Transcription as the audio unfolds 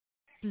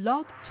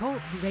Blog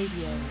Talk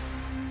Radio.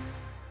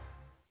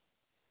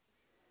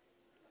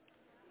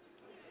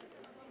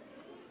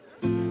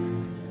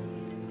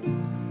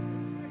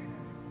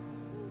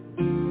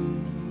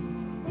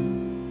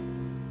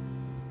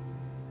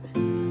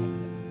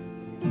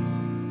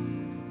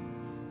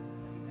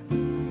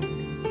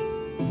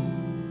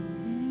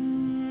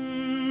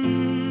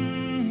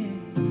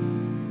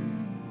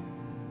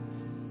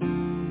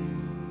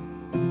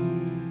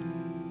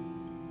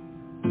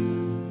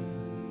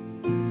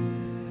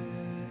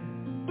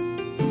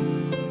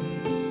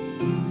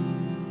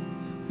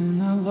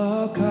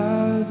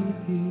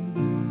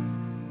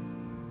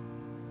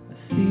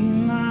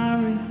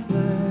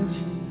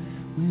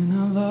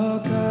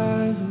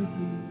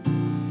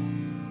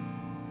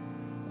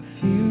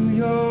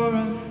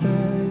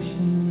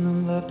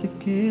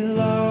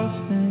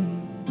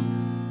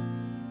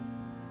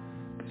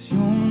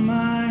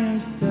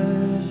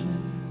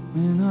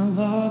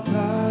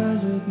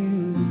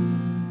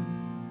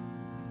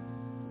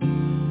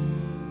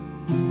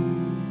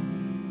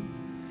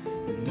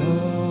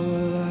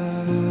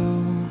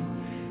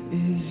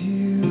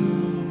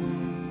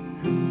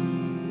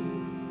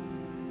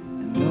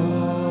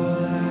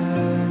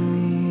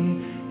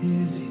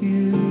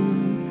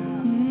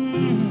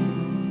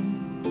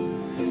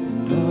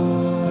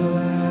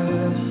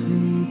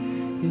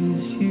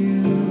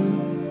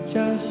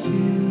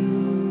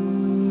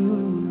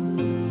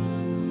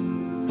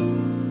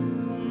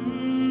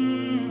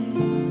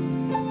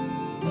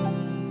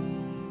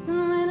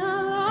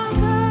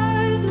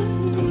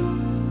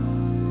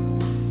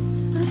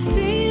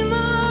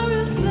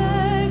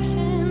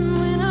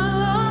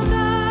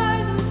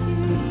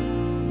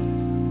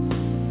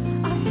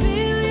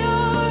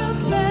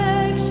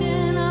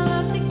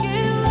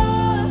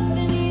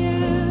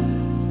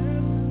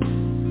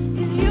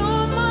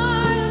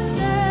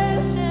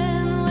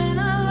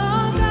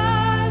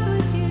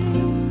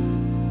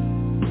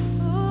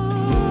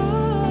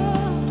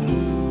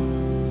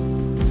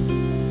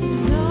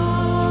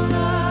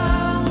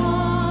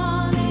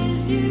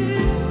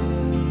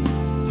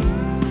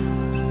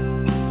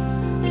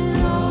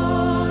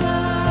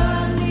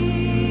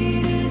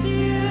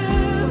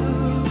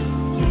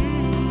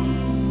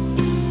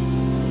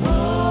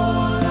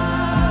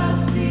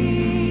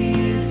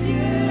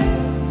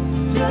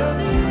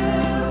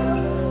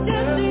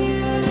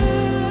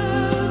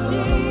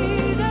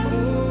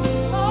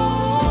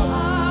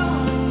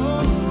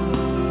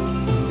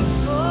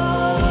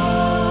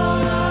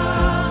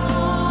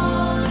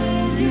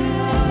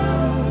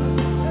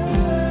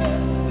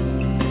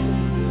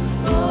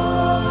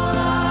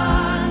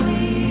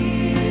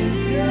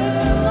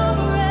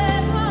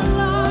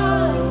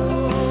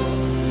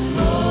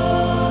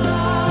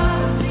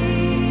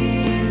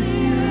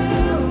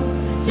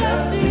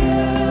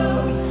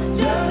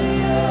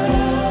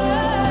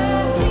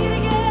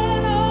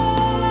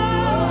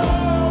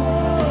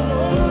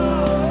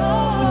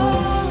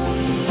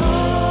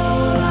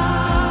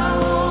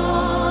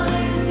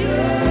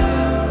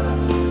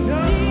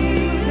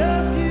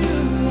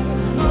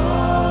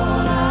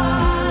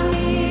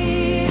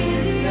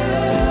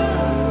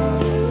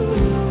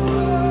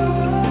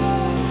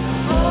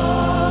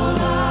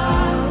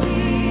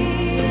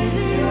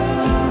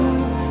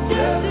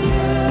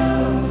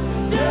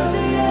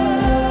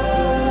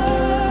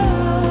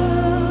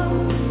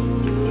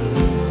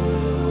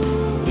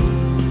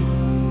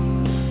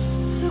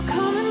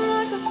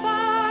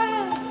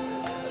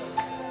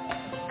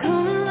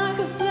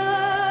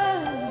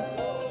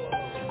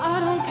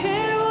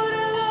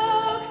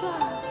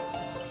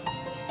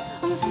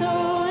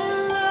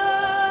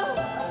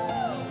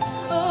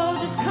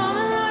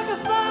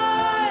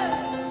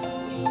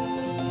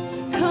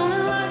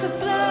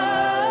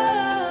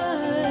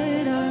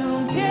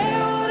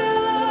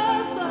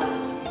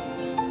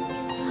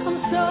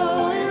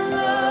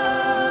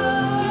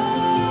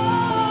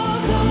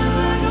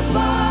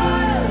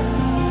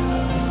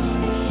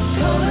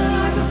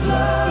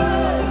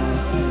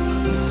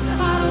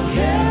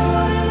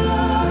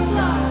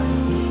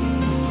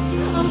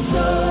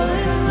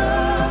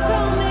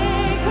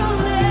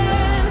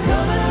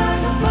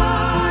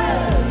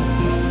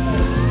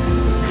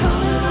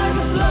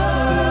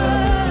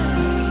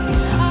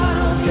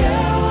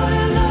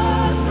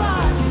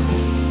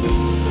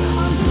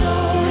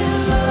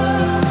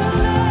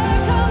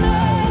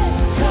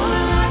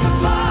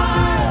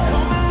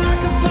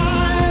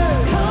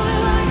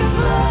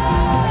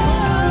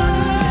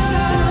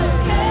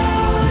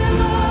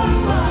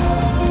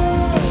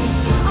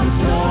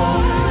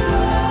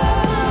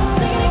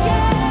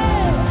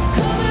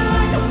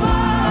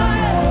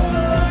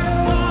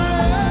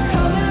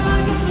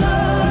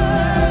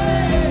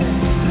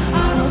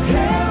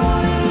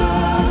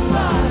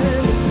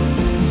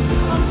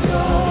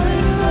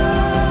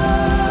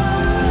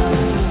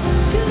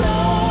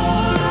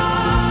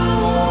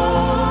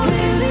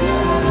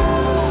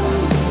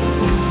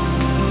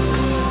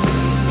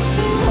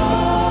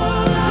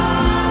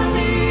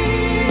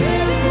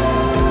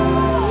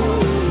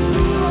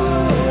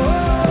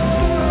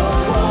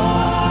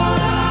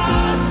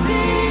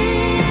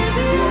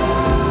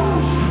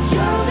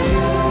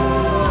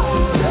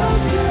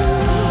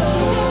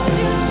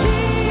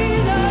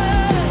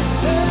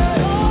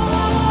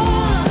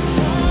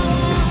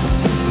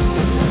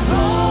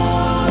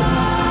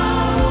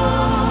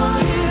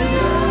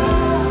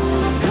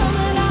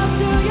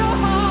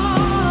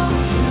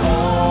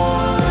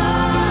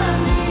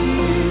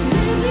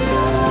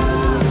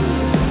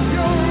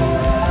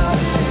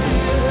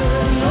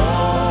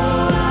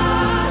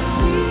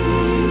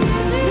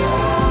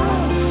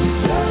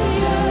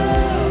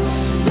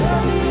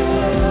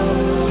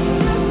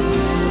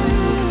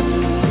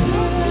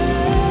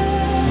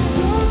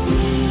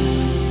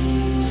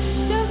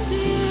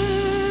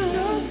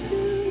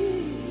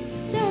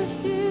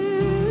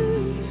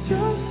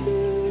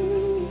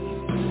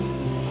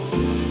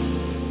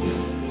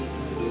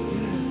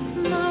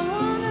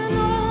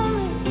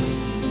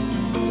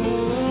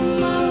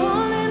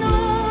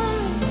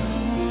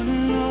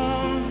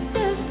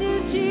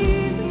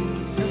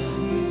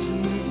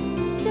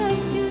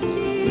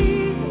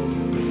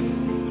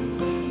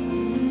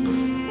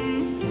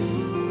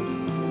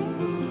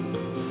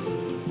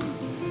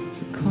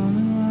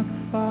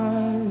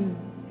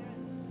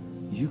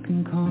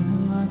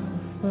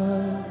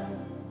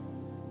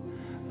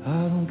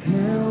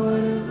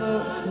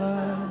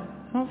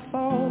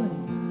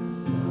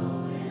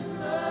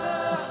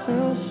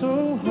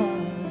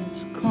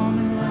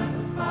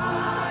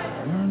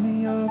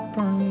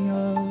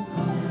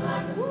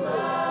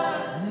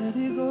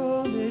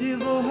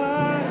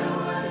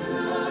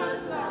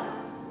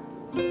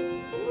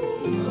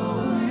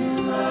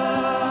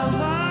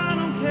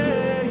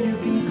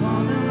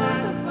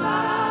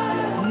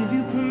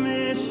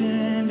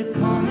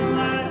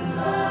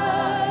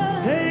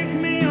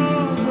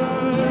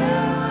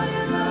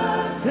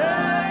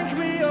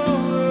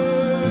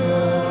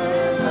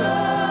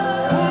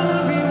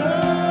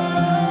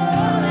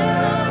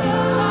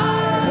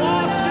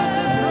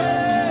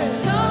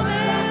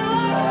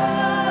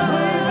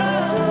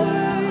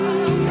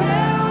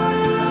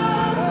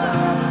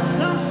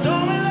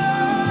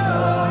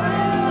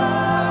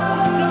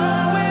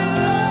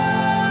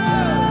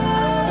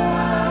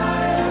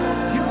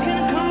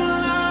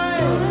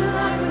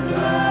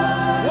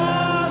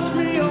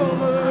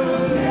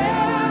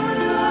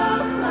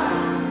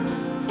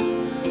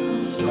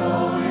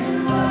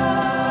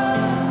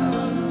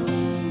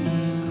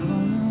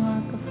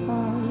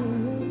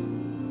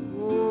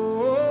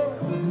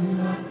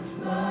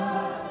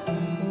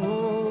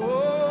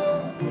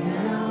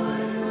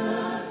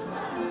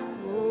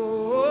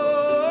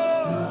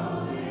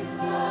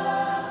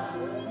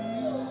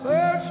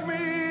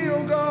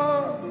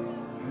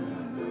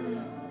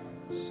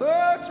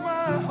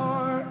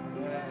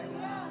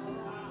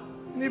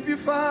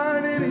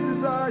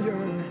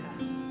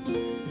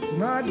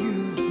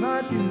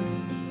 you.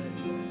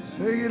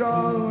 Take it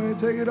all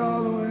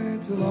away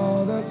till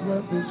all that's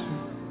left is you.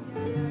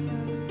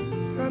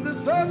 And the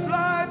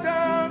sunlight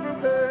down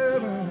from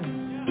heaven.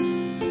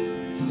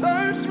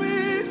 Search me.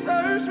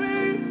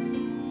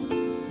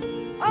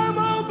 I'm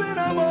open.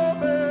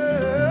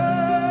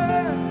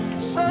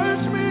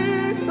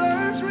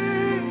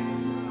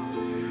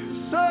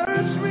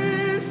 Search me.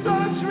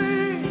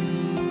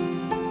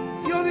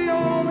 You're the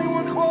only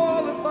one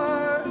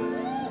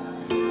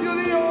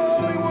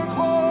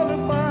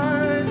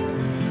qualified.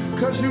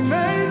 Cause you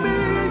made me.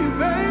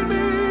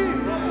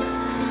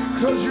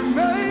 Cause you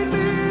made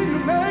me.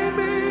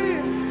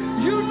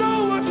 You know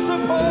what's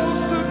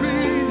supposed to be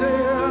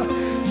there.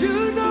 You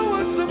know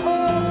what's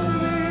supposed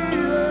to be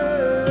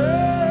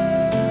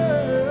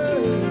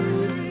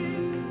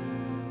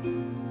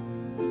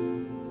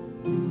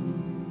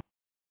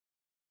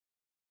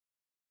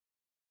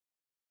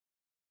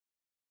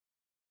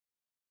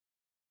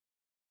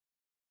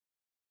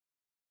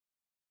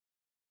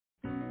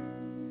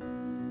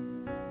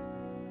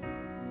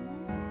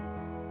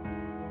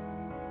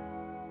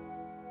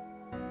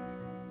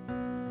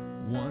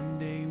One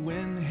day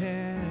when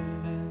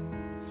heaven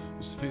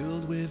was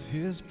filled with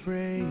his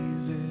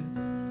praises,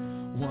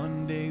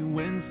 one day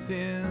when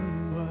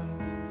sin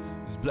was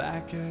as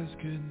black as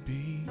could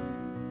be,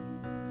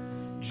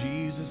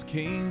 Jesus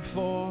came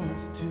forth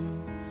to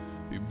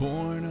be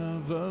born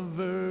of a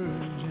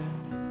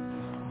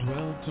virgin,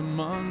 dwelt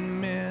among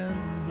men,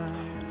 my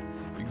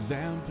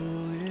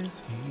example is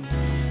he.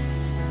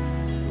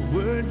 The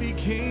word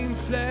became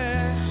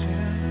flesh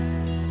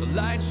and the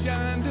light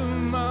shined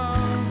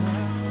among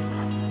us.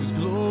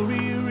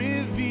 Glory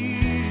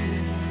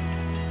revealed,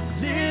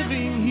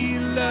 living he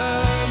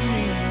loved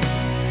me,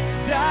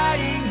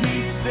 dying he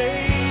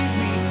saved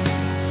me,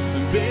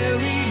 and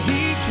buried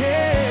he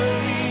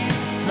carried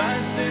my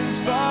sins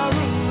far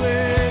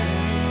away,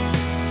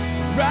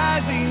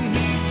 rising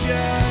he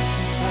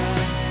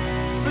justified,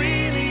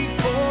 freely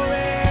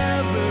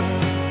forever,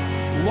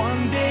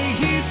 one day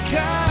he's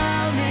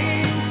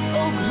coming,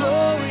 oh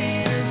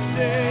glorious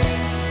day,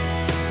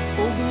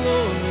 oh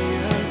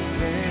glorious day.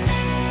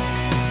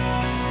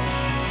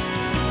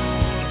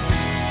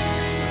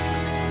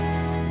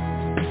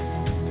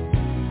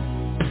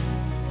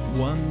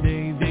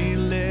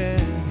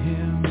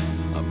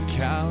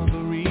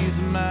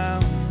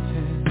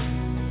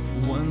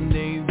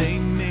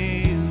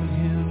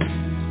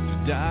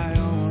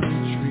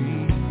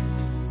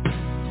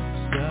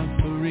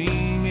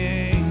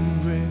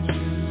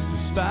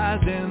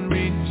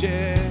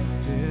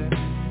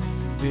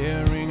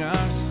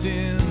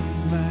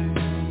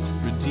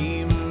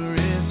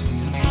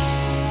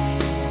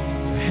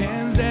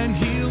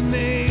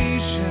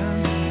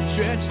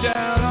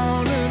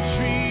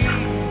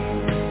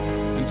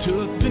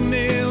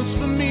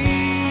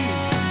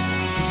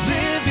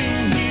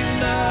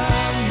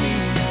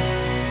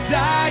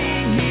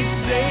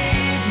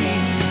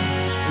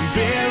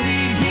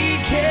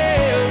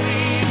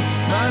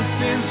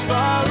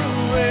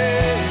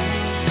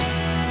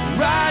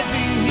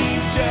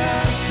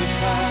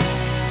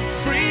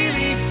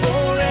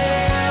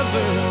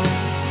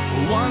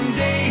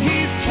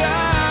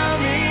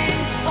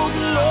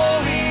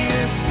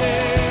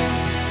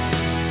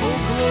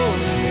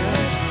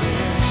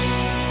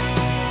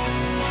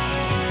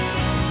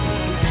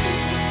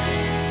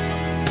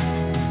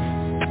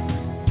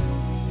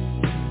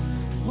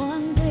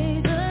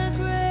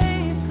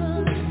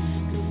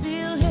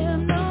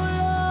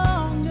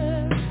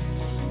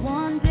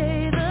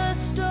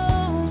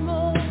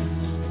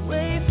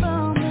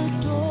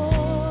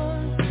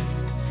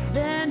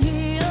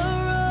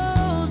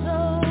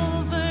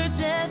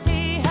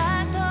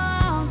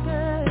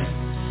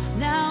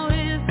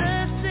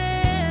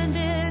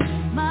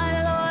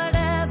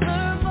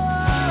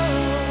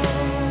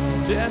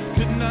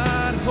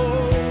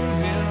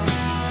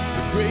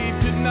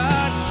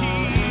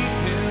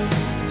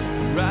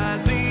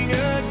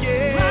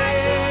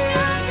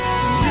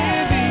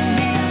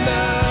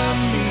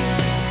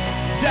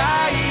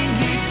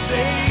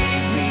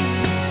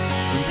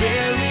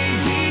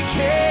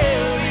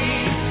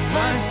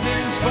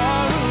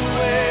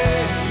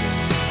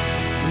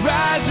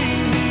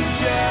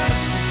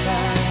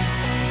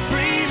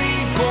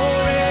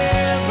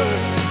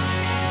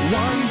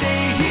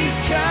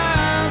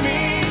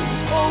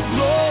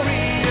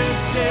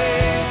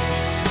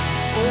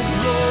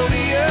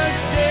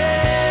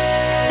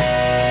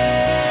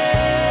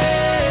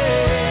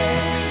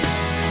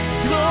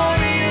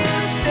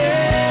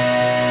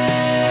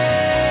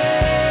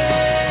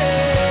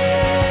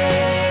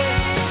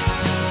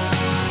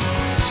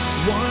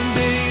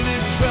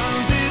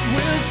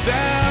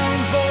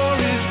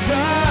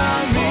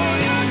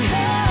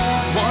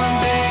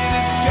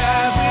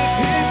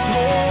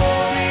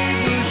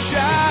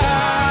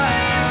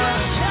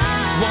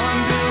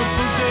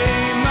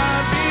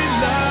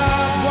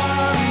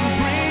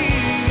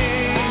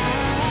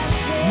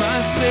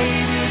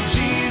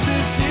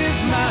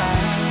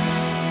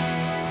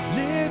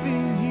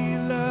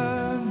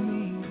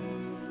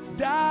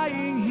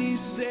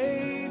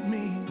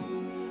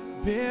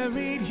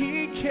 buried,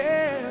 he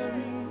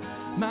carried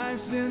my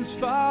sins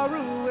far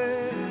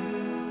away.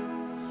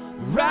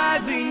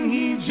 Rising,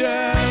 he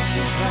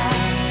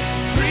justified,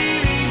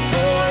 freely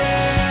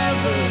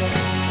forever.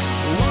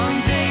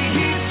 One day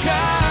he's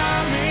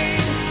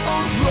coming,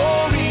 on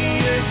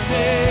glorious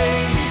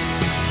day,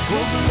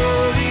 oh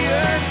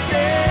glorious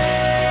day.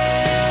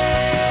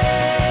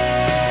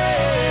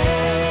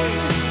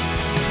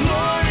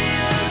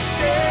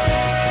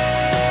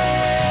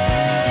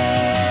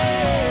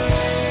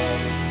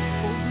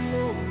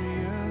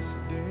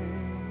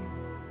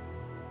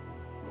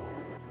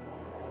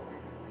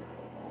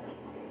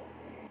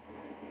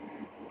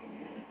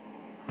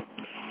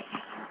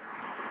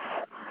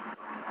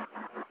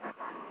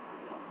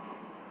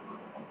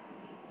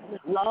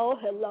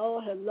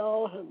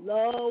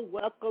 Hello.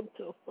 Welcome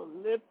to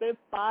Philippians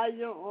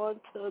Fire on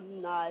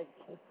tonight.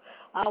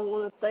 I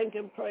want to thank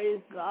and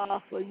praise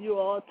God for you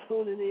all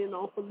tuning in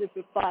on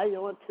Philippians Fire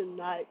on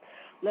tonight.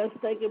 Let's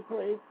thank and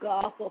praise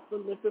God for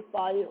Philippians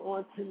Fire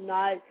on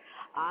tonight.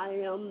 I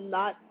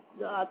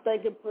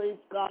thank and praise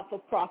God for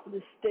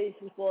Prophetess Pate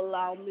for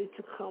allowing me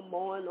to come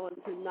on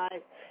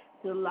tonight,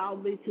 to allow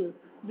me to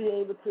be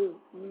able to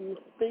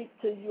speak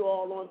to you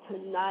all on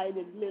tonight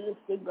and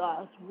minister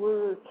God's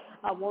word.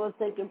 I want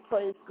to thank and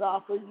praise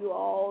God for you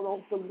all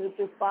on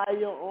Philippians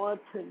Fire on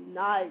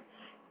tonight.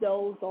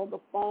 Those on the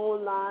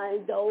phone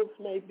line, those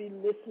may be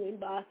listening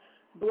by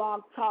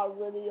Blog Talk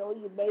Radio,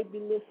 you may be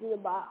listening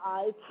by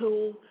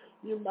iTunes,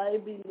 you may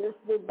be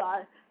listening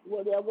by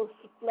whatever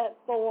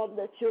platform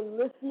that you're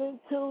listening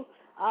to.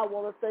 I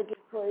want to thank and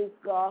praise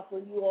God for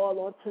you all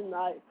on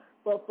tonight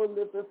for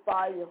Philippians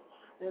Fire.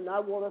 And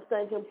I want to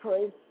thank and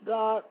praise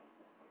God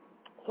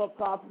for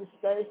Prophetess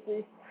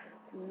Pate,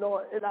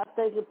 Lord. And I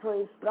thank and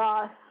praise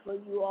God for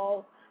you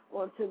all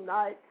on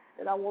tonight.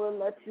 And I want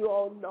to let you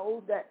all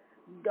know that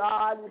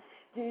God is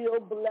still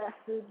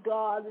blessing.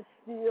 God is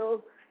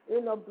still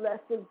in a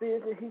blessing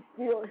business. He's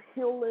still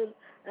healing.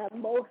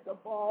 And most of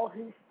all,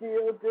 he's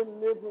still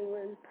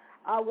delivering.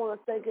 I want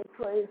to thank and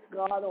praise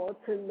God on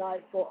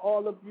tonight for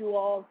all of you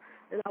all.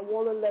 And I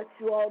want to let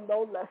you all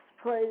know, let's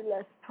pray,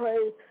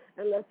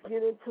 and let's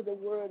get into the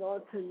word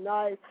on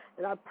tonight.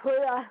 And I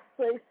pray I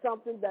say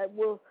something that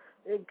will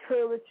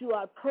encourage you.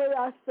 I pray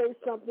I say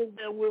something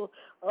that will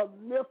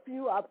uplift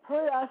you. I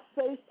pray I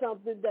say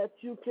something that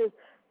you can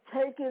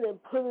take it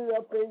and put it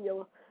up in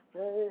your,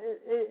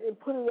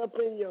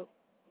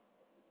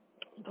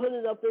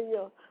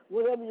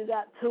 whatever you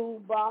got,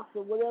 toolbox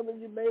or whatever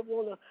you may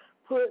want to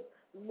put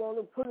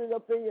it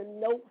up in your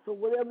notes or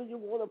whatever you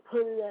want to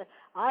put it in.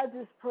 I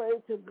just pray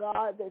to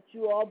God that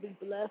you all be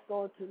blessed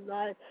on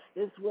tonight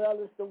as well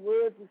as the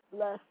word just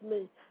blessed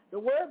me. The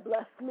word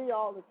blessed me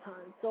all the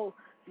time. So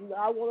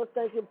I want to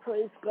thank and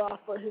praise God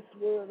for his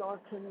word on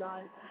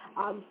tonight.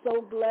 I'm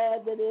so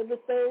glad that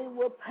everything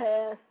will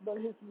pass, but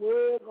his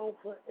word will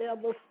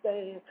forever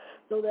stand.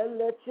 So that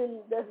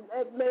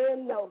let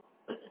man know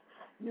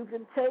you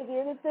can take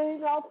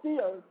anything off the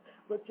earth,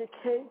 but you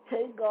can't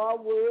take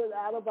God's word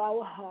out of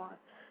our heart.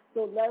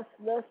 So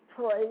let's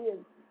pray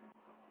and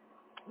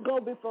go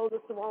before the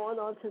throne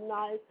on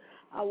tonight.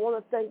 I want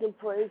to thank and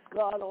praise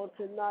God on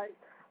tonight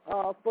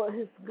for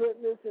his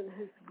goodness and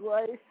his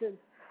grace. And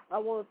I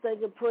want to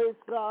thank and praise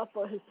God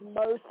for his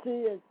mercy.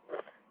 And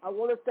I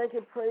want to thank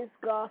and praise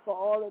God for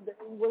all of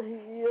what he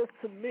is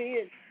to me.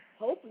 And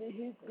hopefully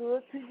he's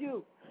good to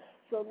you.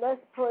 So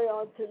let's pray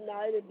on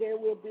tonight, and then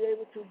we'll be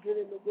able to get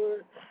in the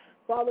word.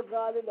 Father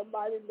God, in the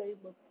mighty name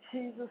of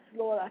Jesus,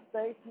 Lord, I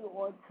thank you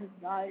on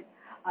tonight.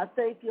 I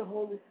thank you,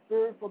 Holy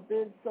Spirit, for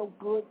being so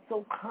good,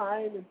 so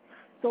kind, and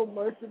so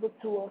merciful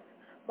to us.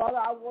 Father,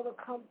 I want to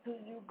come to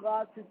you,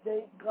 God,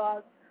 today,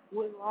 God,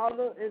 with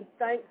honor and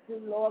thanks,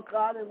 and Lord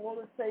God, and want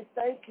to say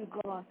thank you,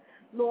 God.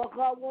 Lord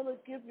God, I want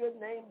to give your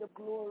name the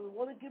glory. I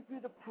want to give you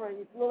the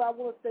praise. Lord, I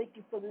want to thank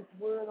you for this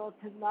word on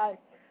tonight,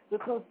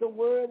 because the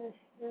word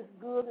is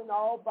good and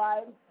all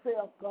by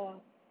itself,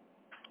 God.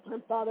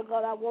 And Father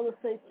God, I want to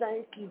say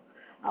thank you.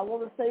 I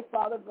want to say,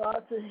 Father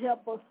God, to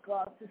help us,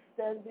 God, to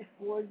stand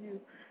before you.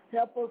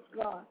 Help us,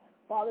 God.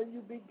 Father,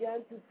 you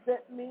began to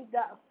set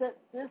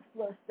this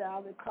flesh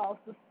down and cause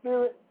the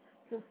Spirit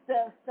to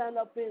stand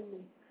up in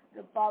me.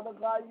 And Father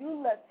God,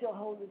 you let your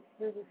Holy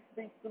Spirit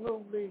speak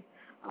through me.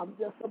 I'm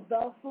just a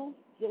vessel,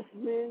 just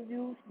being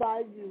used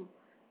by you.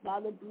 By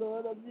the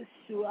blood of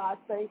Yeshua, I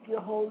thank you,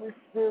 Holy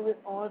Spirit,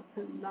 on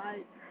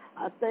tonight.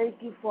 I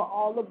thank you for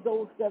all of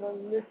those that are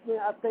listening.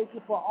 I thank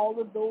you for all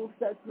of those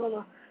that's going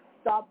to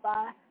stop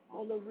by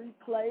on the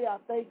replay. I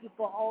thank you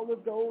for all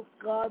of those,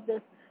 God,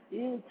 that's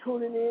even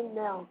tuning in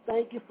now.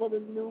 Thank you for the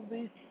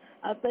newbies.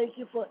 I thank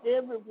you for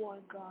everyone,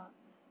 God.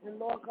 And,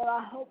 Lord God,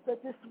 I hope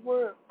that this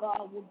word,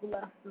 God, will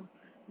bless them.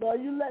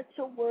 Lord, you let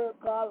your word,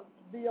 God,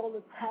 be on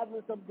the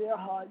tablets of their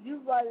heart.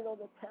 You write it on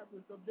the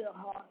tablets of their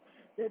heart,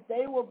 that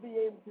they will be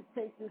able to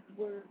take this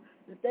word,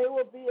 that they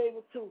will be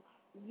able to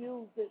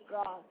use it,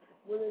 God,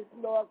 when it's,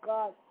 Lord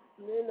God,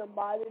 in the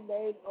mighty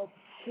name of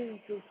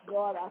Jesus,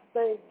 God. I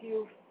thank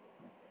you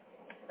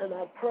and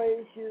I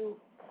praise you.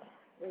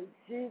 In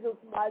Jesus'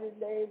 mighty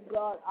name,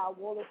 God, I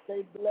want to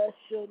say bless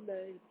your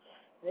name.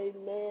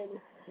 Amen.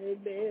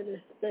 Amen.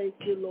 And thank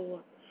you,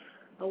 Lord.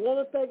 I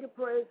want to thank and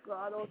praise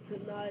God on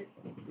tonight.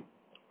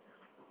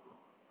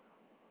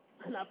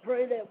 And I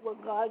pray that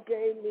what God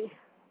gave me,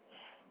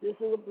 this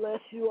will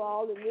bless you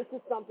all. And this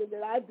is something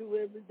that I do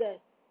every day.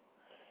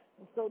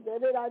 And so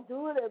that I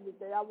do it every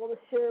day, I want to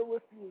share it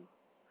with you.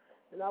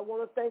 And I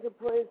want to thank and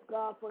praise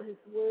God for his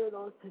word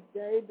on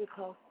today,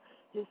 because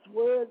his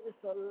word is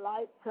a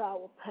light to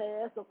our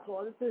path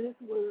according to his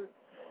word.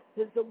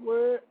 His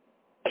word,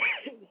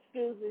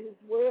 excuse me,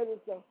 his word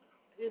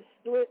is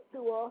strength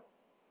to us.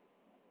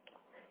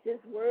 His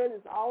word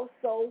is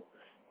also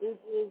is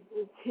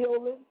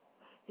healing.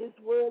 His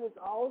word is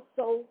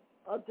also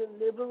a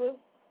deliverance.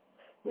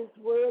 His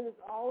word is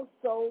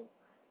also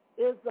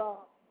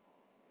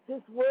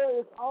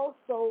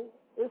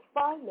is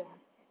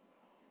finance.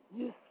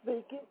 You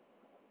speak it,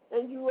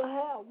 and you will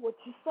have what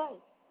you say.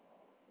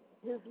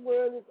 His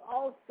word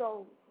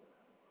also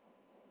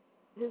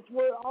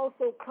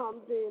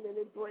comes in and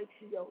it breaks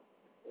you up,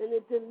 and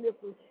it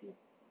delivers you.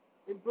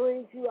 It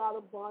brings you out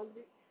of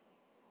bondage.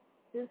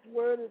 His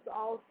word is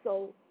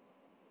also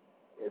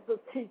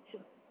a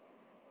teacher.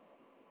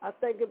 I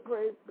thank and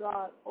praise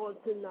God on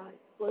tonight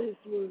for his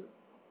word.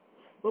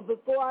 But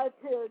before I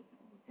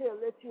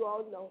let you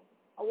all know,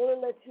 I want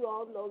to let you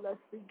all know, let's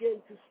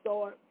begin to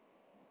start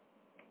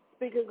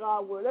speaking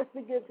God's word. Let's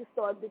begin to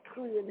start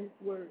decreeing his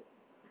word.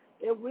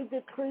 If we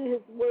decree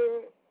his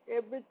word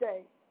every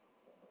day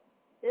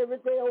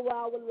over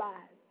our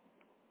lives.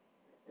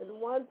 In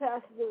one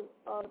passage,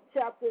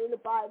 chapter in the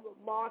Bible,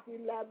 Mark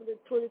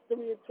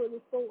 11:23 and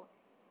 24,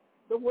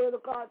 the word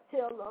of God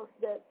tells us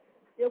that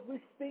if we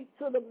speak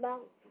to the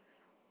mountain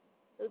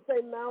and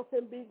say,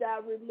 mountain, be thou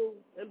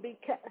removed and be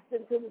cast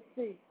into the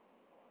sea,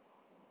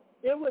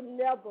 it would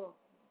never,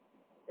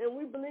 and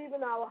we believe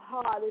in our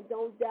heart and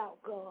don't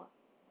doubt God.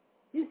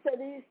 He said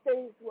these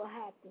things will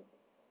happen.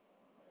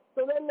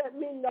 So then let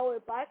me know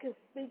if I can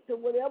speak to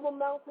whatever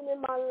mountain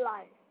in my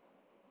life,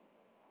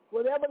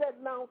 whatever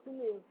that mountain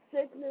is,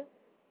 sickness,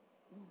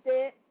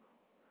 debt,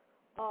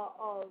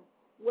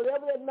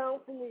 whatever that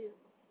mountain is,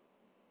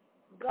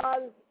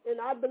 God is,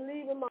 and I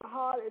believe in my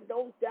heart and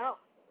don't doubt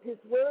his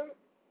word,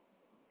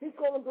 he's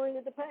going to bring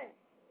it to pass.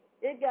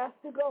 It got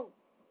to go.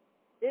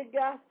 It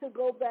got to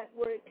go back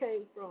where it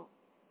came from.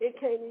 It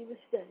can't even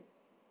stay.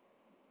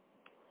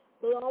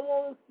 So I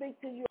want to speak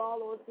to you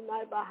all on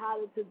tonight about how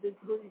to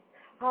decree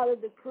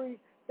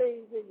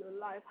things in your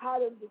life, how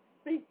to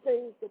speak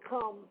things to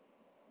come.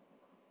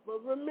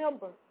 But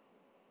remember,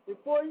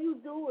 before you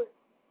do it,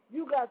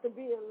 you got to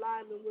be in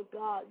alignment with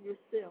God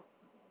yourself.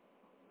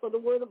 For the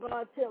word of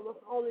God tells us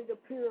only the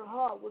pure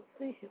heart will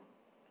see him.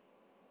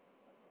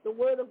 The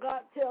word of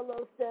God tells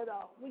us that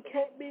we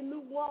can't be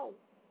lukewarm.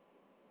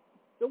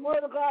 The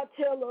word of God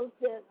tells us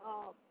that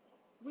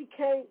we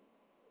can't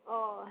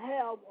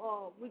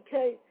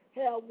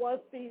have 1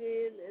 feet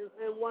in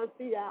and 1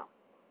 feet out.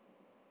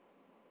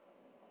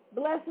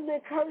 Blessing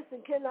and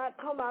cursing cannot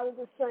come out of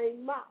the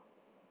same mouth.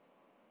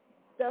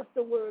 That's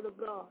the word of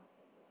God.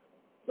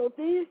 So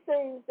these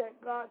things that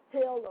God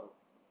tells us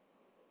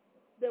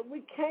that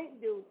we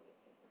can't do,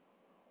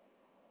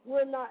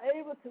 we're not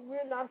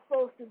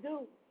supposed to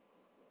do.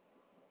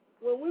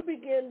 When we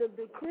begin to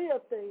decree a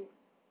thing,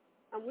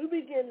 and we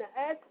begin to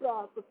ask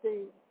God for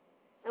things,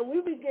 and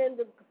we begin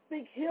to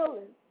speak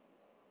healing,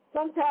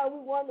 sometimes we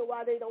wonder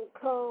why they don't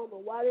come,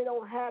 or why they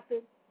don't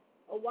happen,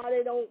 or why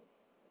they don't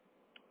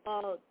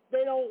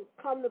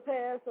come to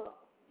pass, or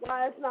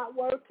why it's not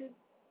working.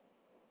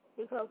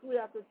 Because we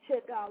have to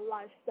check our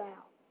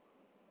lifestyle,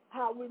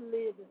 how we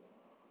live in.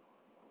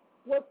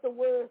 What's the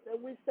words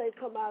that we say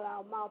come out of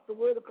our mouth? The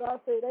word of God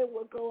says it ain't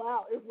what go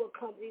out, it's what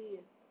come in.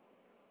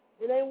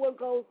 It ain't what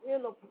goes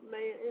in a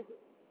man.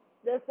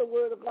 That's the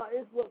word of God.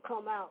 It's what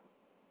come out.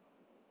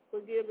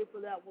 Forgive me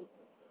for that one.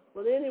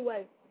 But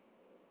anyway,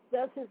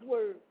 that's his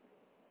word.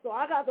 So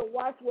I got to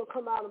watch what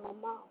come out of my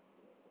mouth.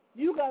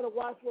 You got to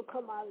watch what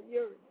come out of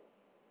yours.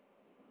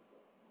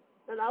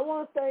 And I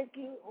want to thank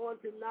you on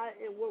tonight,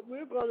 and what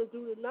we're going to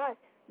do tonight,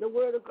 the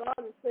word of God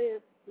is saying,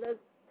 let's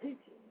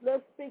teach,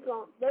 let's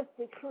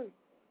decree.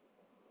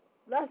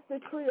 Let's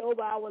decree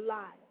over our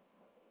lives.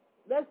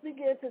 Let's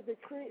begin to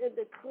decree and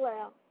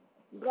declare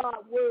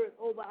God's word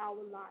over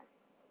our lives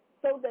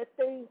so that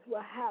things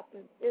will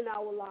happen in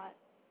our lives.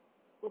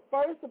 But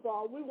first of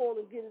all, we want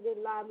to get it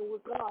in alignment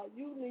with God.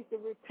 You need to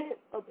repent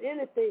of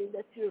anything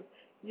that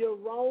you're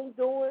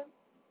wrongdoing,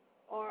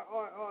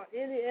 or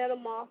any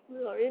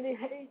animosity, or any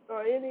hate,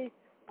 or any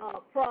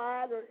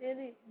pride, or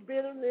any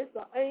bitterness,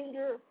 or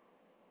anger.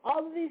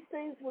 All of these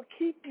things will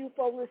keep you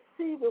from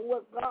receiving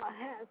what God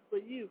has for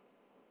you.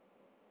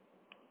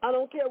 I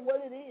don't care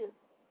what it is.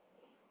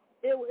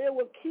 It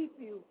will keep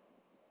you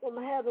from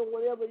having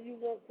whatever you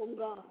want from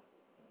God.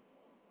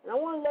 And I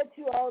want to let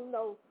you all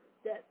know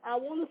that I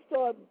want to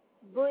start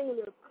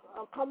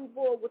coming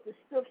forward with the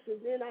scriptures.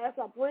 Then as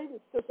I bring the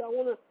scripture, I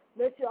want to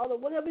let you all know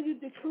whatever you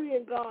decree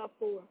in God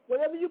for,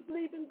 whatever you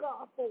believe in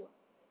God for.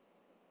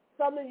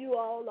 Some of you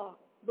all are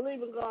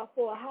believing God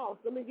for a house.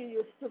 Let me give you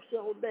a scripture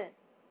on that.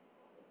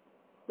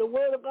 The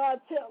word of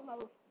God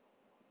tells us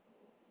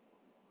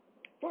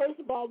First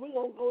of all, we're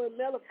going to go in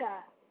Malachi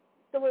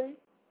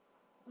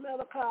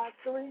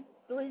 3,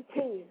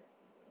 3:10.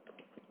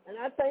 And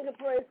I thank and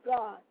praise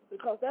God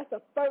because that's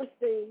the first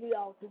thing we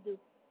ought to do.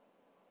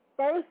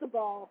 First of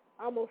all,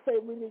 I'm going to say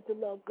we need to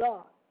love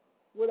God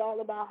with all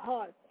of our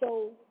heart,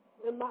 soul,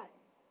 and might.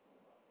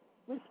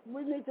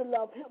 We need to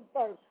love him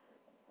first.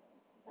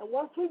 And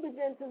once we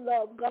begin to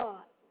love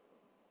God,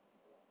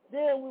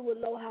 then we will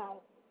know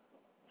how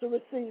to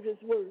receive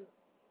his word.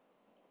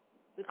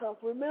 Because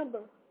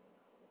remember,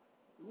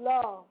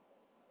 love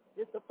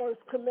is the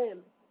first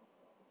commandment.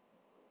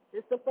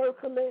 It's the first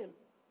commandment.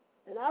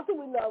 And after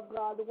we love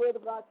God, the word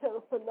of God tells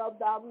us to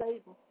love our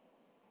neighbor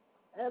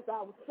as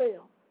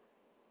ourselves.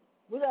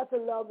 We have to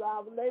love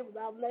our neighbor.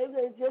 Our neighbor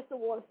is just the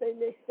one stay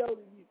next door to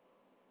you.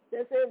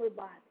 That's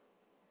everybody.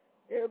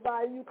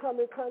 Everybody you come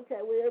in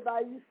contact with,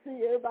 everybody you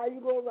see, everybody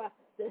you go around,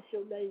 that's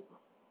your neighbor.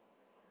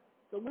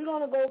 So we're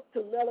going to go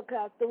to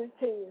Malachi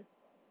 3:10.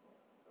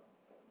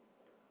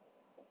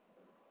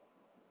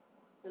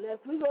 And as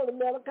we go to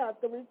Malachi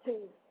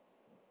 3:10,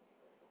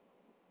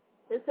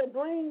 it said,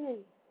 bring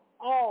ye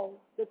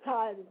all the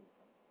tidings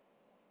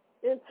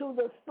into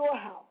the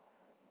storehouse,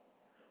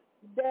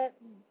 that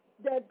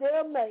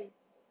there may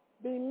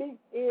be meat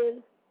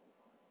in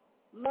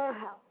my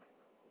house,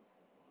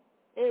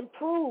 and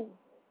prove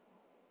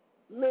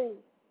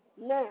me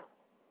now.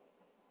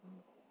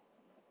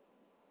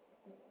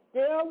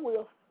 There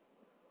will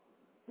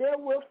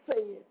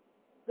say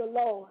the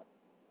Lord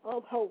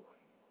of hosts,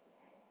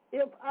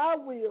 if I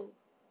will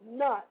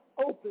not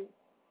open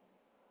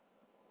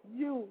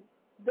you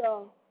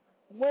the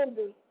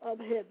windows of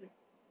heaven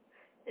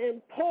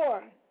and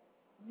pour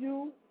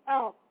you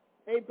out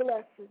a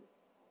blessing,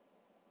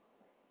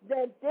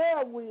 that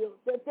there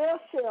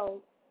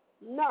shall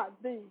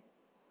not be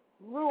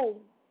room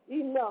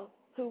enough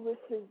to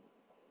receive.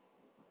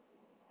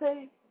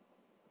 See,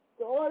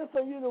 in order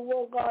for you to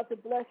want God to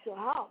bless your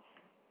house,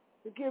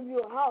 to give you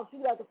a house,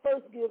 you got to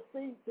first give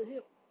seed to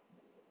him.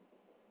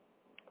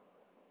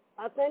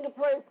 I thank and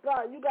praise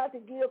God. You got to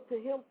give to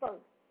him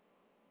first.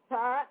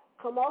 Tithe,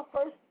 come off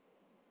first.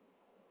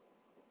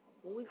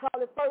 When we call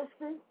it first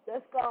fruit,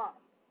 that's God.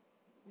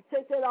 You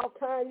take that off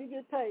time, you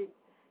get paid.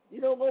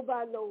 You don't go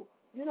buy no.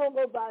 You don't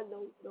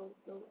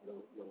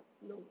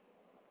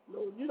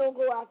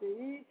go out to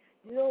eat.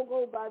 You don't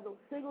go buy no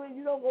cigarettes.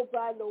 You don't go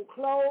buy no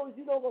clothes.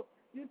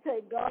 You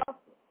take God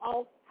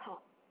off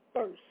top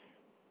first.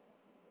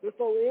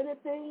 Before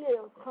anything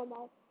else come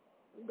off,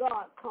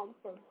 God come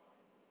first.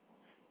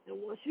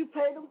 And once you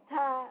pay them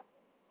tithes,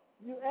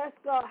 you ask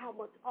God how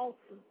much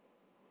offering.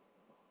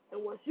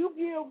 And once you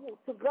give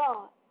to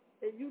God,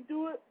 and you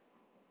do it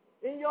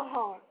in your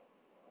heart,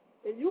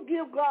 and you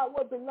give God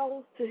what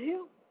belongs to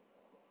him,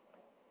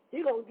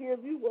 he going to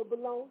give you what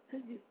belongs to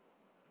you.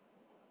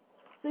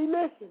 See,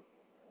 listen.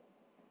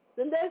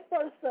 The next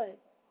verse says,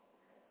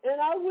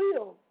 and I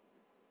will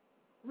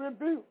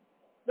rebuke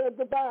the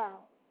devourer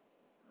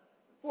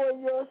for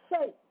your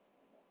sake,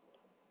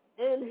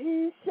 and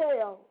he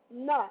shall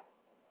not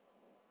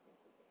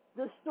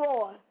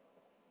destroy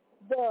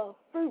the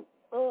fruit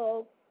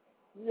of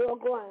your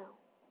ground.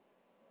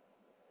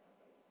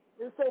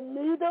 It said,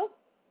 neither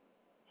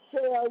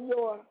shall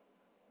your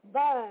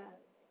vine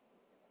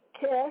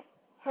cast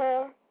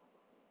her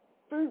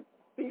fruit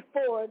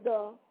before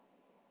the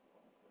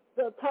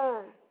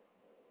time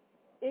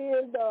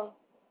in the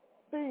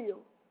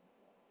field,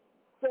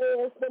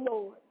 says the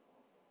Lord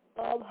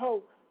of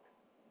hosts.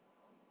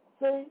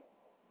 See?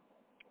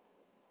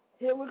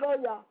 Here we go,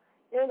 y'all.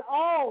 In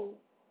all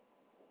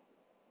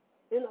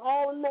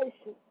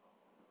nations.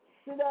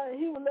 See that?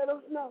 He will let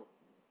us know.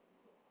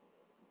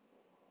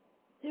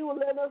 He will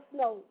let us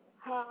know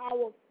how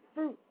our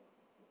fruit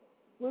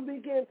will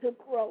begin to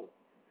grow,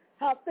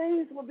 how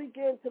things will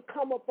begin to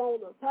come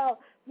upon us, how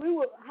we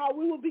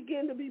will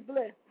begin to be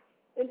blessed.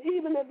 And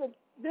even if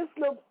this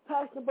little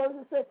passage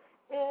verse says,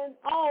 and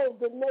all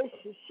the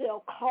nations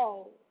shall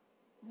call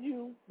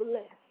you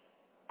blessed.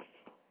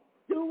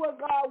 Do what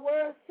God's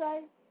word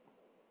say,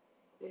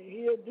 and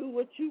he'll do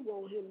what you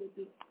want him to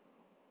do.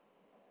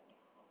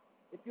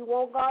 If you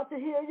want God to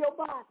heal your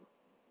body,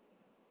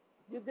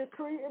 you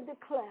decree and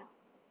declare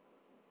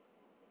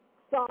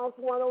Psalms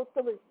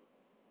 103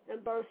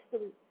 and verse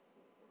 3.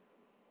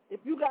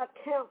 If you got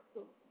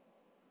cancer,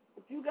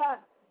 if you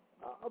got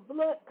a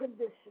blood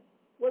condition,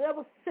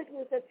 whatever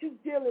sickness that you're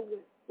dealing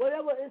with,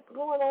 whatever is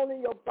going on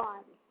in your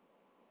body,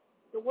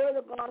 the word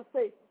of God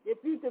says,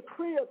 if you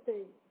decree a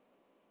thing,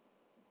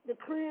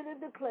 decree it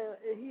and declare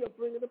it, and he'll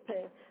bring it to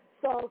pass.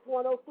 Psalms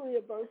 103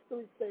 and verse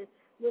 3 says,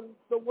 when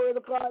the word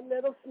of God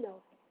let us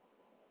know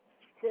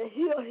that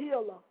he'll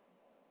heal us.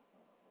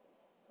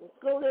 Let's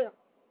go there,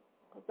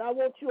 because I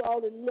want you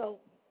all to know.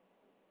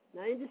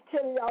 Now, I ain't just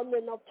telling y'all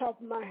nothing off the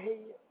top of my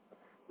head.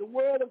 The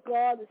word of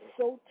God is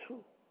so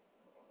true.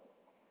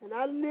 And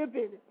I live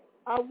in it.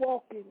 I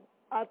walk in it.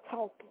 I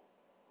talk it.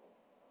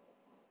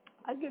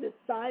 I get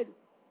excited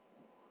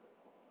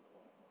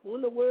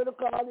when the word of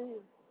God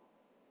is.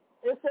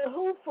 It said,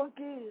 who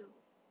forgives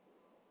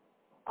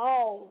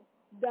all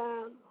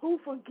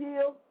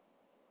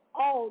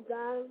all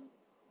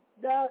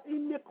down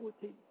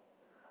iniquity,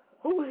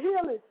 who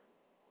healeth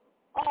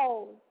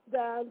all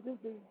down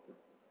diseases.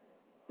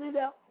 See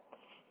that?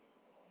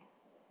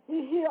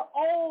 He healed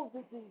all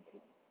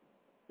diseases.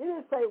 He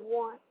didn't say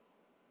one.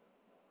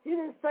 He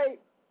didn't say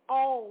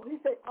all. He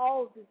said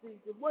all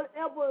diseases.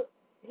 Whatever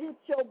hits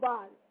your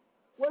body,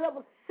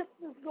 whatever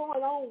sickness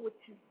going on with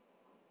you,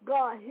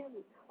 God healed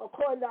it.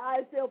 According to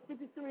Isaiah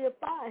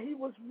 53:5, he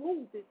was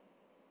wounded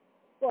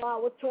for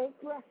our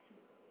transgression.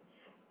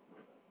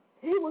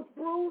 He was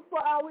bruised for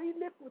our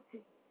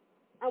iniquity.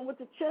 And with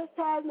the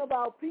chastisement of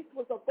our peace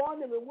was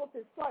upon him, and with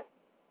his stripes,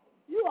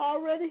 you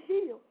already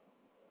healed.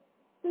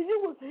 So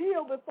you was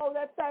healed before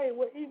that thing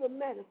would even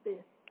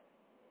manifest.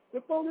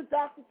 Before the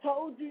doctor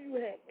told you you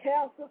had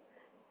cancer,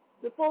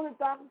 before the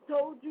doctor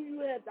told you you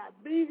had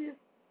diabetes,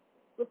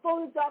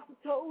 before the doctor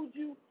told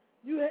you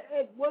you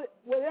had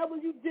whatever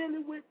you're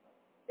dealing with,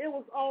 it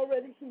was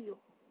already healed.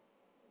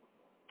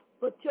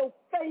 But your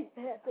faith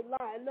has to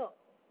line up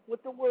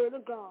with the word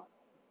of God.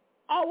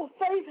 Our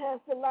faith has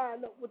to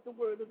line up with the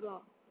word of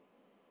God.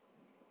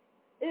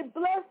 It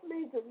blessed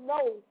me to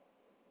know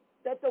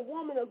that the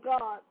woman of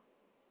God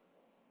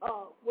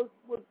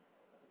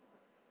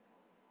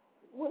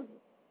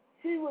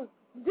she was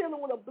dealing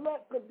with a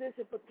blood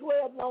condition for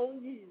 12 long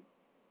years.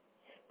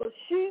 But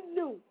she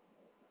knew.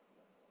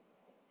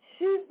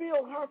 She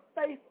built her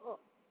faith up.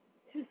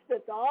 She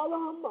spent all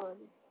of her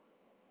money.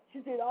 She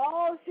did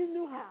all she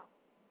knew how.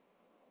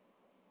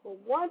 But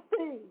one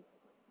thing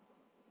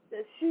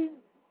that she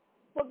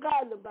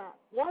forgotten about,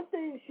 one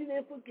thing she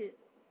didn't forget,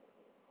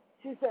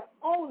 she said,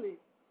 only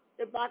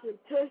if I can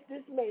touch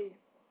this man.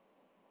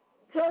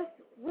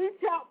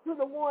 Reach out to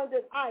the one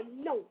that I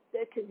know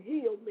that can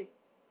heal me.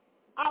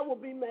 I will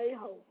be made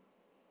whole.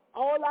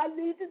 All I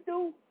need to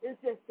do is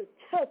just to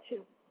touch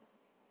him.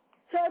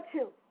 Touch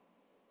him,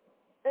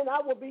 and I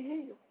will be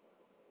healed.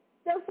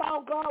 That's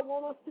all God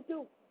wants us to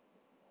do.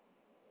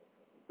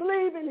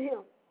 Believe in him.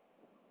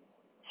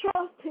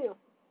 Trust him,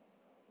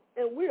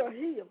 and we are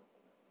healed.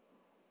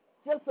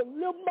 Just a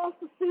little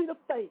mustard seed of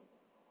faith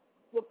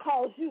will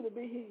cause you to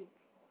be healed.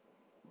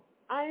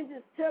 I ain't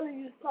just telling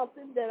you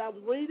something that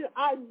I'm reading.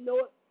 I know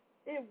it.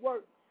 It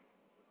works.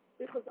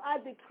 Because I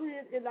decree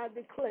it and I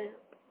declare.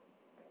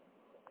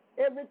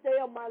 Every day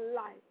of my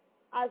life,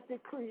 I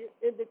decree it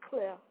and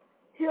declare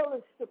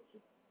healing scripture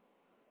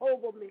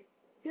over me.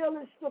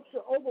 Healing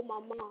scripture over my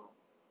mom.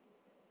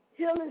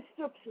 Healing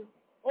scripture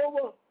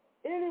over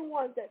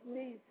anyone that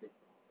needs it.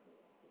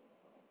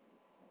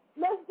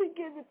 Let's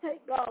begin to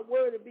take God's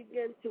word and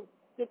begin to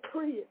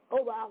decree it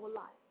over our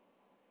life.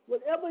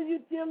 Whatever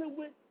you're dealing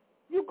with,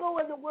 you go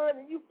in the word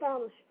and you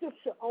found a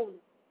scripture on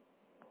it.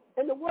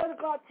 And the word of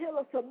God tells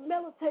us to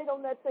meditate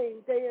on that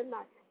thing day and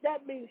night.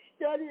 That means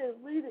study and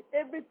read it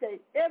every day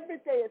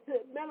until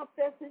it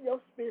manifests in your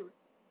spirit.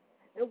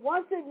 And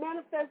once it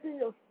manifests in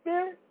your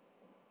spirit,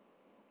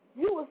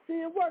 you will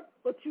see it work.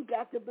 But you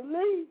got to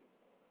believe.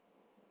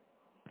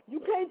 You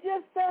can't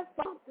just say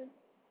something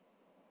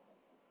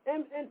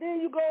and then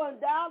you go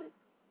and doubt it,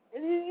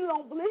 and then you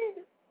don't believe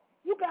it.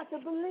 You got to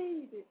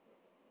believe it.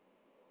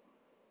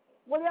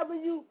 Whatever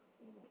you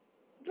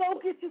go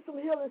get you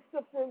some healing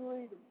scripture and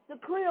read them.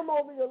 Decree them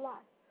over your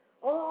life.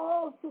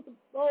 Oh, Sister,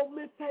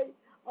 Miss Pate,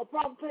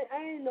 Prophet Pate,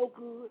 I ain't no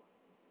good.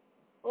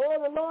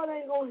 Oh, the Lord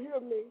ain't going to hear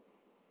me.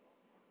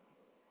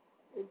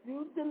 If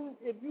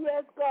you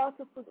ask God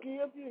to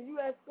forgive you, and you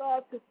ask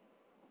God to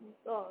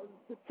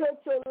touch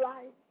your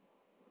life,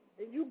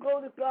 and you go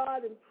to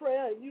God in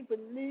prayer and you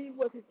believe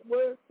what his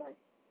word says,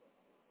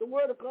 the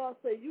word of God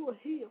says you are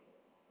healed.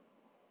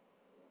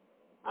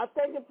 I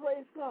thank and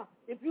praise God.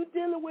 If you're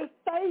dealing with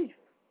faith,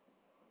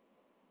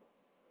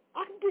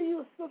 I can give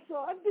you a scripture.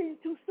 I can give you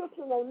two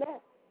scriptures on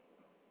that.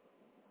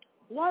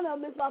 One of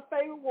them is my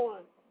favorite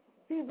one,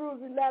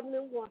 Hebrews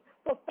 11:1.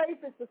 For faith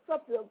is the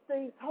substance of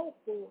things hoped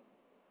for,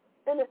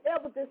 and the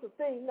evidence of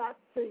things not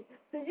seen.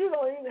 See, you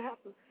don't even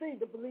have to see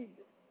to believe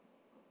it.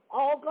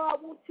 All God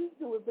wants you to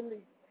do is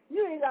believe.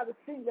 You ain't got to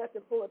see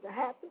nothing for it to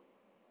happen.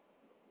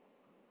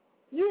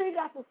 You ain't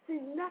got to see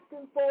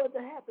nothing for it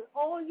to happen.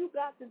 All you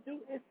got to do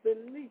is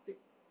believe it.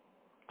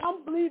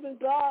 I'm believing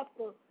God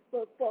for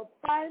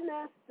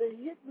finance to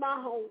hit my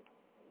home,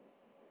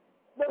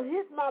 to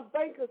hit my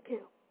bank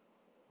account.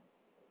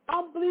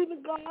 I'm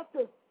believing God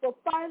for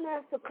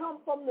finance to come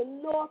from the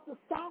north, the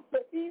south,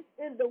 the east,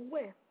 and the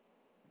west.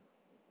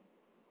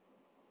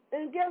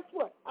 And guess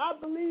what? I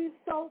believe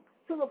so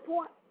to the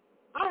point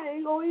I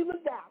ain't going to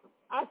even doubt it.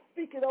 I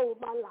speak it over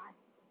my life.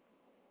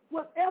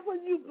 Whatever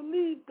you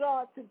believe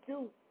God to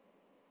do,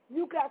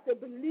 you got to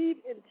believe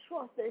and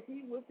trust that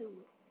he will do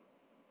it.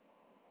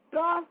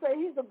 God said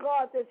he's a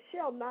God that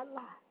shall not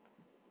lie.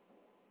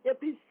 If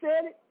he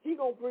said it, he's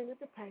going to bring it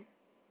to pass.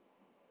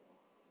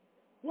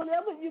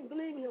 Whatever you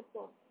believe in him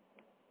for,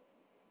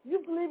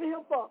 you believe in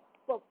him for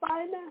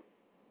finance,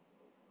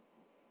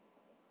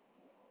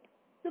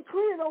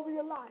 decree it over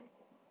your life.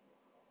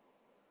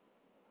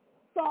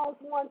 Psalms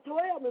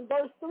 112 and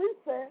verse 3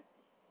 says,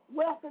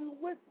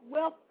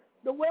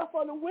 the wealth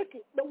of the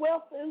wicked, the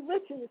wealth and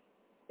riches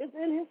is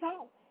in his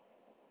house.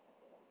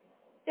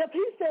 If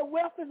he said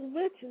wealth and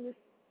riches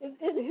is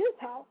in his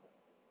house,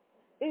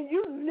 and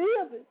you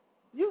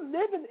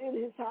living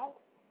in his house,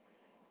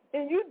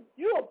 and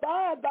you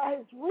abide by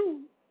his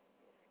rules,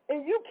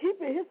 and you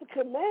keeping his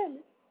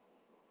commandments,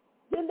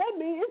 then that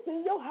means it's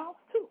in your house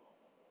too.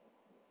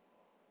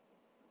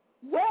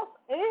 Wealth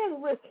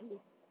and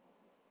richness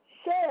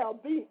shall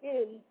be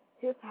in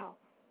his house,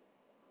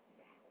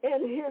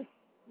 and his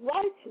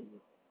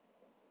righteousness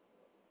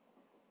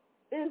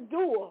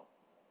endure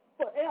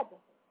forever.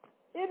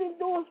 It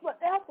endures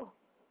forever.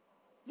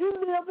 You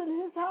live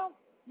in his house.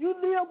 You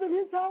live in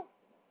his house.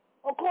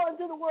 According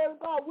to the word of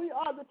God, we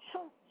are the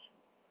church.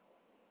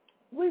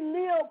 We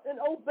live and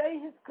obey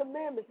his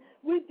commandments.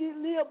 We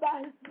live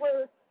by his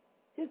word.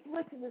 His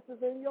richness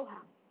is in your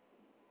house.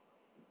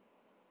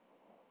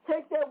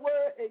 Take that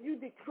word and you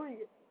decree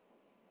it.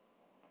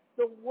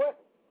 The word,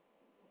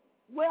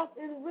 wealth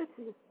and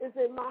richness is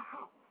in my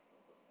house.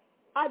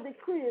 I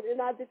decree it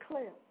and I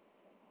declare it.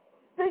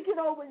 Speak it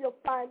over your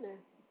finances.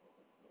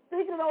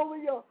 Speak it over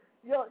your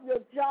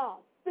job.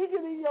 Speak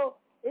it in your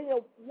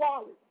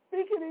wallet.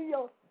 Speak it in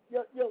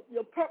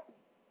your purpose.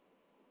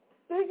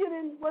 Speak it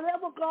in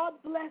whatever God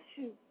bless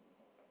you.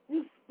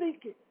 You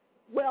speak it,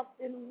 wealth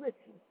and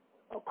riches,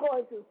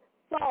 according to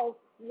Psalm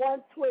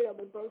 112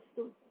 and verse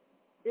 3.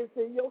 It's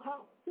in your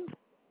house too.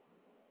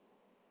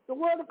 The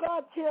word of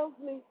God tells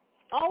me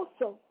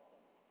also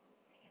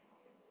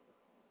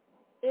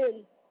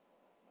in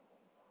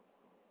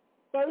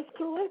 1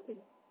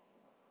 Corinthians.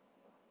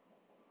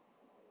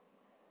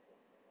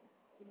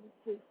 Let me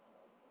see.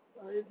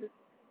 Or is it?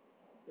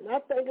 And I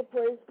thank and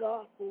praise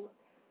God for it.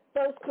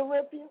 1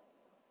 Corinthians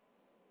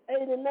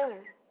 8 and 9.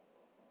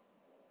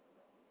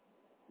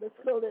 Let's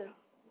go there.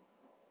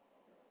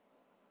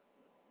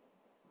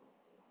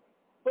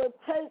 But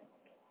take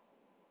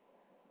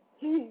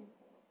heed,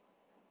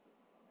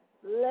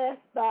 lest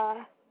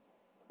by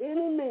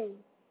any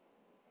means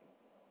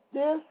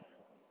this,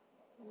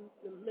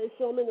 make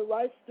sure I'm in the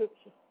right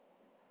scripture.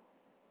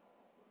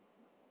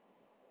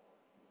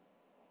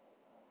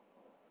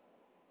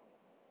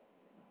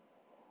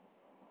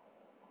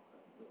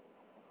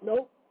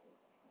 Nope.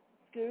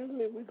 Excuse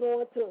me, we're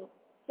going to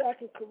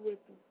 2 Corinthians.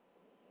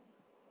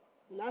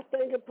 And I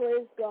thank and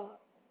praise God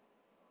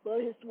for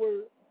his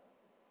word,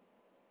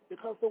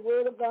 because the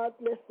word of God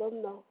lets us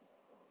know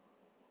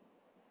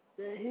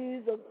that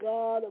he's a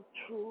God of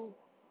truth.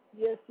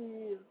 Yes, he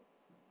is.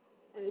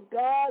 And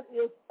God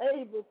is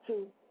able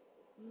to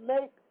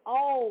make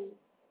all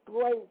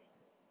grace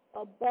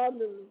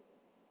abundantly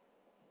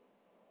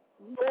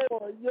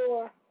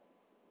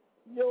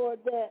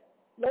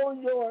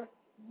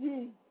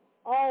ye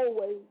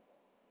always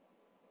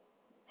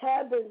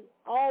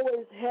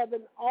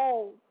having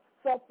all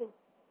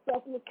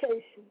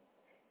supplication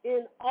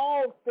in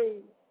all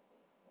things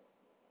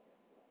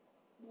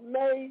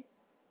may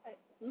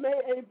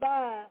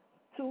abide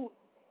to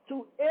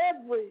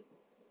every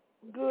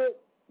good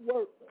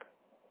work.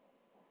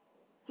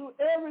 To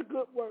every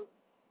good work.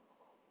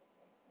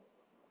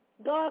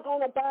 God's going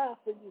to abide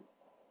for you.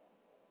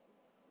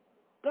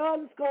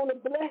 God is going to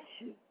bless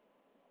you.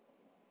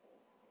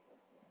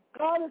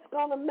 God is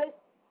going to make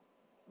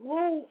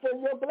room for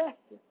your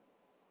blessing.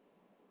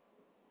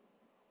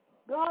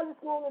 God is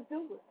going to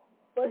do it,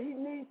 but he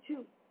needs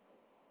you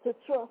to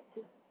trust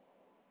him.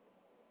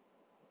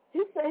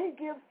 He said he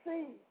gives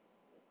seed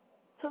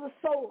to the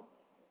sower.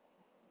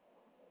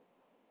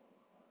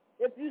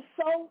 If you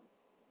sow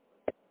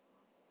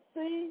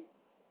seed,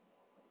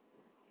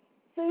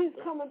 seed's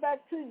coming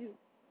back to you.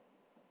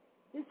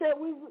 He said,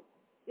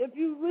 if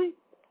you reap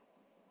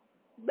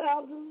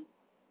boundaries,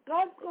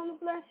 God's going to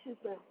bless you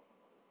now.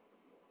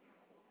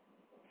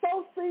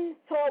 Sow seeds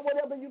toward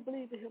whatever you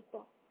believe in him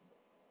for.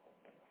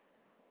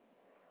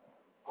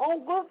 On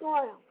good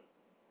ground.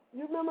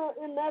 You remember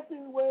in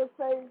Matthew where it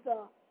says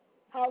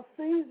how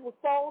seeds were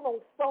sown on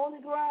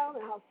stony ground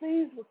and how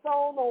seeds were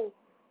sown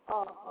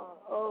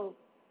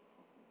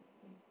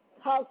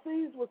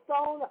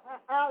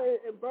out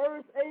and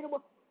birds ate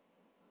them.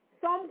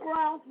 Some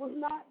grounds was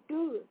not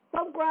good.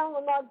 Some grounds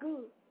are not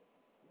good.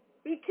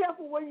 Be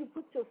careful where you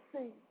put your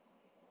seed.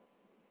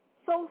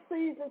 Sow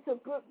seeds into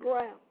good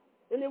ground,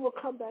 and it will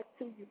come back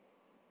to you.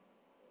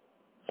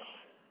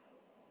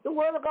 The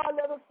word of God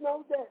let us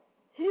know that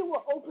he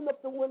will open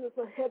up the windows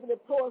of heaven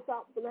and pour us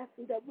out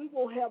blessings that we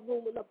won't have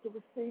room enough to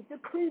receive.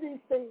 Decree these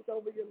things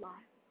over your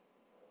life.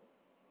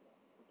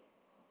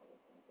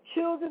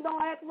 Children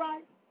don't act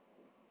right.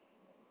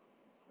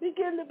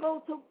 Begin to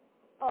go to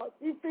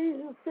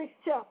Ephesians 6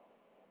 chapter.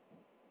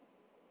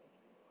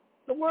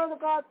 The word of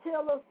God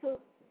tells us to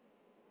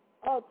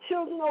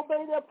children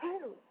obey their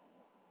parents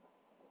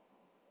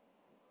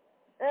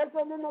as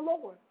are in the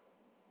Lord.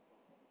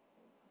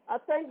 I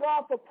thank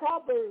God for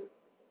Proverbs,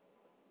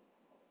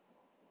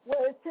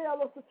 where it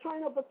tells us to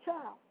train up a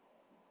child.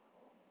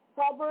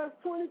 Proverbs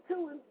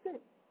 22 and 6.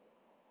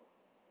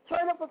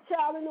 Train up a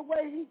child in the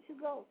way he should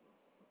go.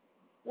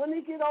 When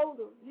he get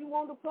older, you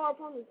won't depart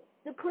from it.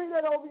 Decree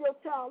that over your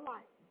child's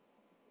life.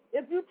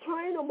 If you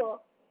train them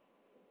up,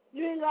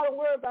 you ain't got to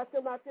worry about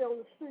them out there on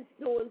the streets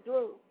doing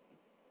drugs.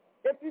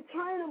 If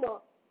train them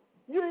up,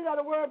 you ain't got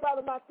to worry about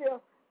them out there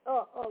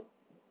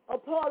a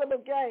part of a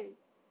game.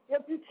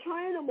 If you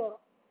train them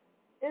up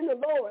in the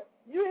Lord,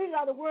 you ain't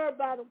got to worry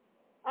about them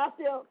out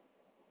there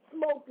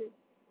smoking.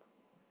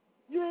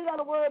 You ain't got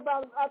to worry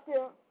about them out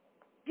there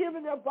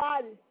giving their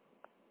bodies,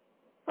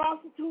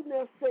 prostituting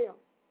themselves.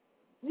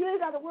 You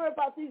ain't got to worry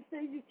about these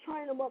things. You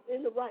train them up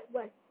in the right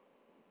way.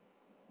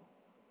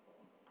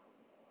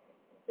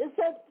 It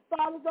says,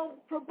 Father,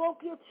 don't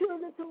provoke your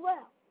children to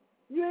wrath.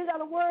 You ain't got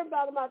to worry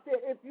about them out there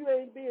if you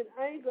ain't being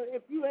angry,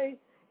 if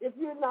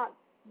you're not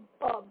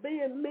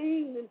being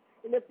mean,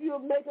 and if you're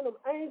making them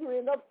angry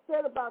and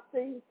upset about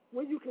things,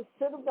 when you can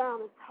sit them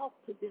down and talk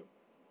to them.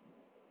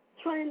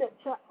 Train that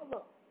child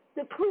up.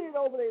 Decree it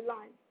over their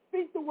life.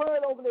 Speak the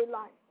word over their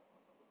life.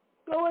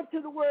 Go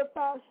into the word,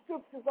 find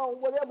scriptures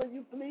on whatever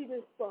you believe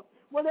in for,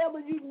 whatever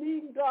you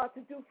need God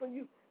to do for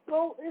you.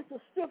 Go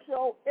into scripture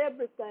on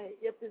everything.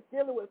 If it's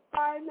dealing with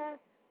finance,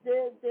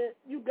 then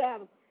you got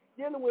them.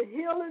 Dealing with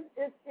healing,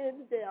 it's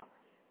in there.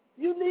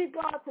 You need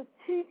God to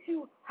teach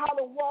you how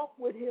to walk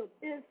with him.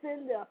 It's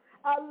in there.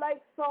 I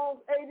like Psalm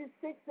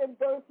 86 and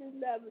verse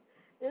 11.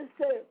 It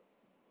says,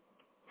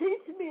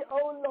 teach me,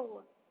 O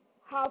Lord,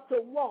 how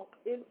to walk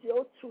in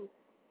your truth.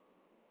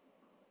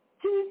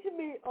 Teach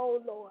me,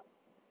 O Lord,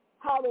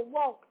 how to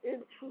walk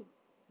in truth,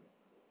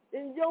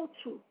 in your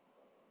truth.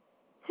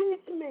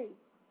 Teach me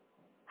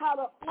how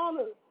to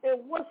honor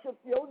and worship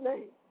your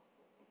name.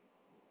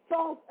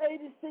 Psalms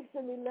 86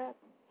 and 11.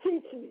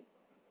 Teach me.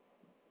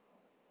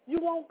 You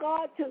want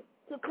God to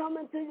come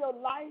into your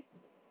life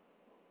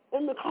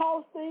and to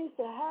cause things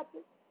to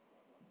happen?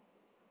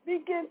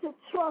 Begin to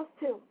trust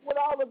him with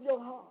all of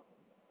your heart.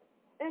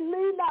 And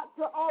lean not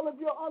to all of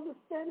your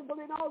understanding, but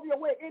in all of your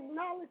way,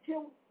 acknowledge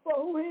him for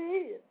who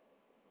he is.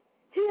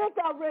 He'll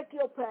direct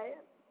your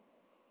path.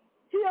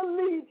 He'll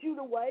lead you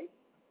the way.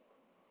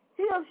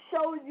 He'll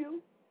show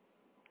you.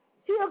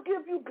 He'll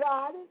give you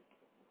guidance.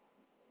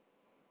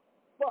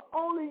 But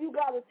only you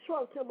got to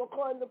trust him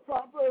according to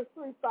Proverbs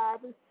 3,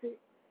 5, and 6.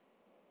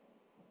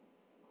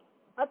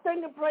 I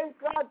thank and praise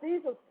God.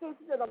 These are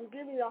scriptures that I'm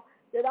giving y'all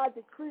that I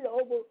decree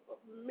over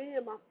me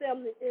and my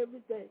family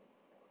every day.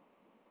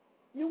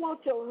 You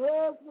want your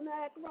husband to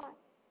act right?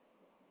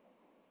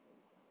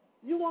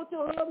 You want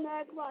your husband to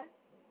act right?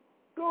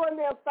 Go in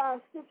there and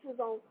find scriptures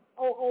on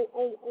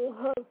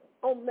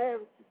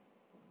marriages.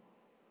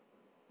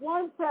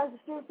 One pastor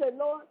still said,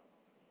 Lord,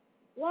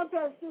 one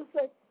pastor still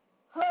said,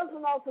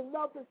 husband ought to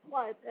love his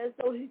wife as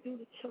though he do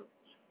the church.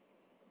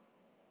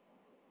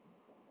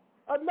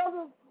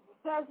 Another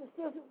pastor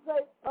still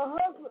said, a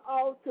husband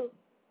ought to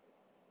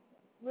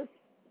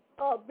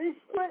be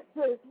strict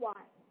to his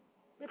wife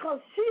because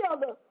she are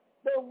the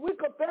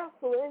weaker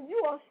vessel and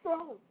you are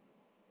strong.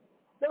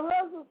 The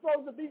husband's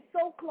supposed to be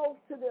so close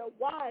to their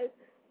wives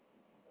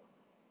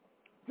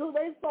so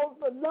they supposed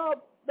to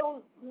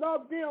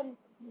love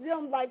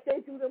them like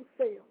they do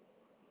themselves.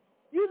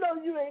 You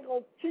know you ain't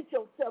going to treat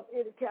yourself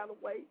any kind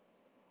of way.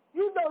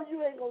 You know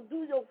you ain't going to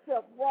do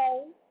yourself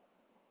wrong.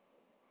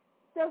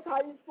 That's how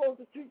you're supposed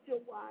to treat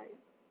your wife.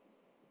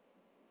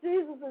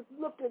 Jesus is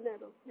looking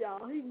at us,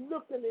 y'all. He's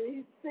looking and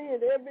he's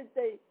seeing every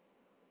day.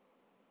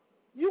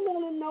 You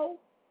want to know?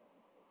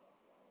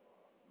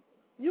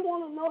 You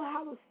want to know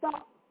how to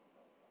stop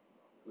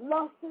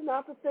lusting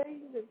after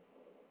things and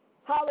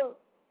how to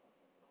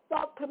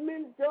stop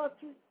committing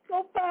adultery?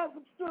 Go find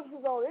some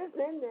scriptures on it. It's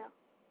in there.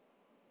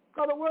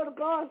 Because the word of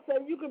God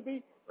says you can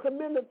be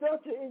committing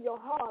adultery in your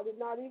heart and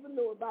not even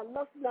know it by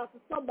lusting after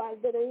somebody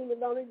that ain't even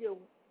none of you.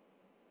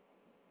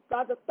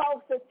 By the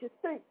thoughts that you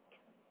think.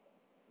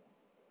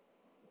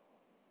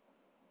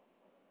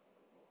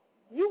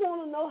 You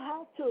want to know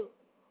how to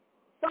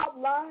stop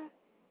lying?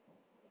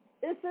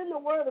 It's in the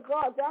word of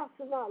God. Thou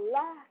shalt not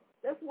lie.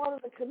 That's one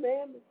of the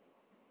commandments.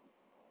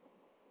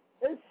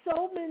 There's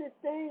so many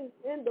things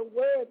in the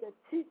word that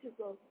teaches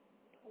us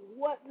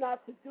what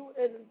not to do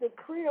and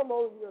decree them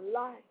over your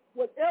life.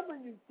 Whatever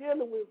you're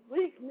dealing with,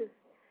 weakness,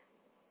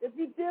 if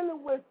you're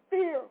dealing with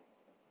fear,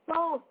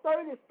 Psalms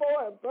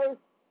 34 and verse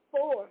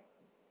 4,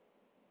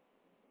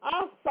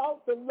 I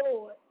sought the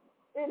Lord,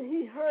 and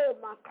he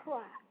heard my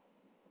cry,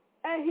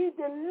 and he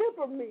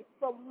delivered me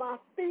from my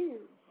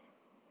fears.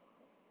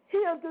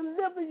 He'll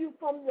deliver you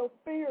from your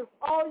fears.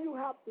 All you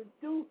have to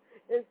do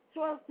is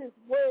trust his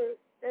word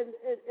and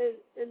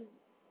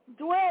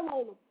dwell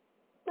on them.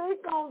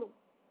 Think on them.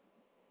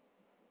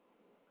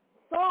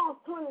 Psalms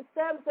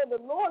 27 said,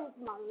 the Lord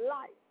is my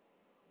light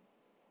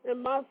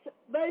and my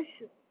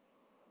salvation.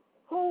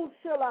 Whom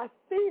shall I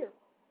fear?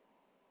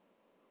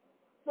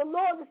 The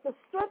Lord is the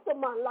strength of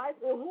my life,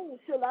 and whom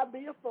shall I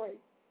be afraid?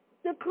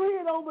 Decree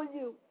it over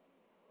you.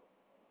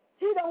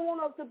 He don't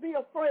want us to be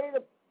afraid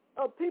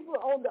of people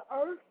on the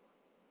earth.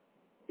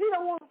 He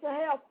don't want us to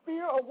have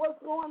fear of what's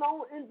going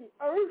on in the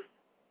earth.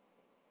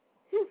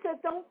 He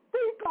said, don't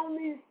think on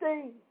these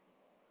things.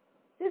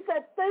 He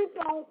said, think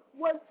on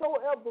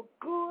whatsoever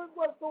good,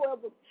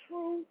 whatsoever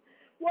true,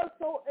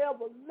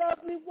 whatsoever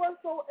lovely,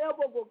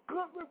 whatsoever of a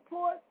good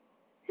report.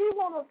 He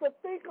wants us to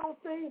think on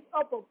things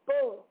up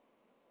above.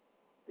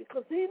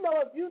 Because he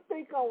knows if you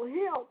think on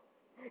him,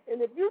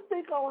 and if you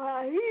think on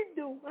how he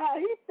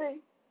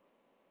thinks,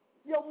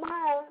 your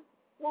mind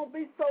won't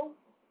be so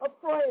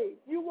afraid.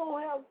 You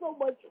won't have so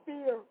much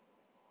fear.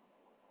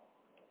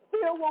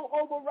 Fear won't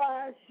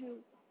override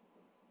you.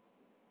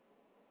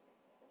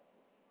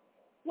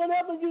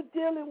 Whatever you're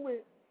dealing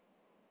with,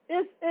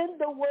 it's in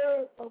the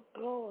Word of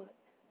God.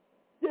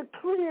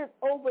 Decree it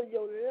over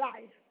your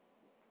life.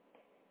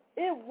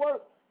 It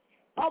works.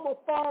 I'm a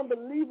firm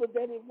believer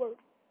that it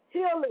works.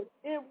 Healing,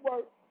 it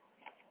works.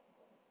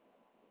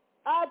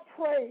 I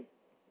pray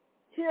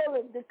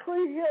healing,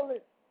 decree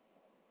healing.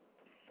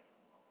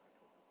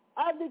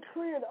 I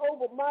decree it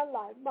over my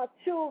life, my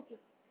children,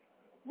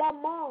 my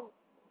mom.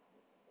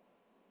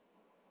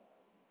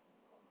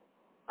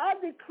 I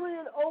decree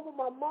it over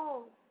my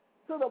mom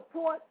to the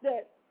point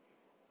that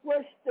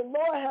where the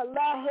Lord had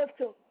allowed her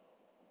to,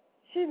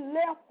 she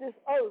left this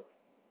earth,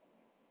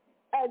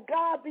 and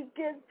God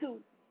began to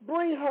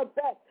bring her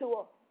back to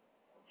us.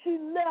 She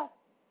left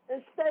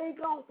and stayed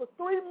gone for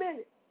 3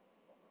 minutes,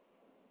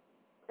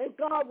 and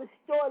God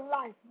restored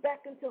life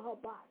back into her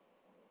body.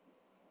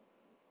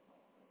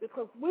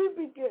 Because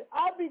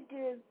I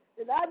begin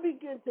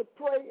to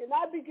pray, and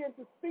I begin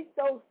to speak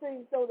those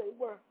things though they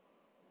were.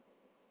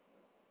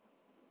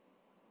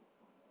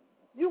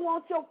 You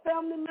want your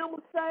family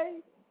members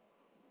saved?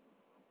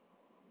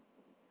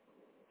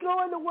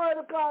 Go in the Word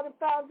of God and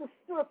find the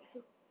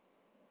scripture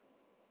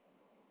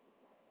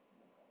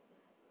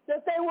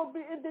that they will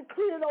be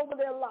decreed over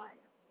their life.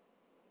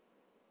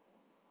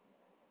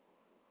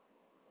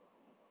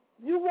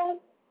 You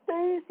want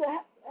things to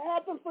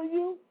happen for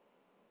you?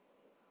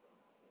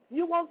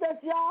 You want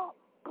that job?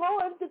 Go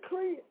and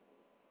decree it.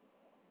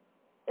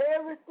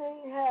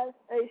 Everything has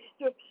a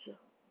scripture.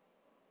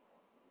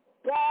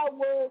 God's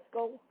word's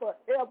going to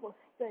forever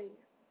stand.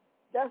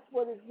 That's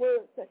what his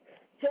word says.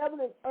 Heaven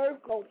and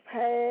earth going to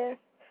pass,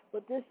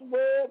 but this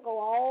word going to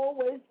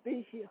always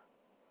be here.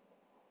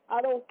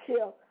 I don't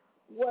care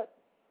what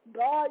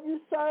God you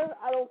serve.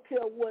 I don't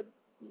care what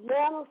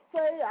Nana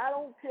say. I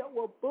don't care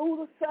what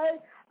Buddha say.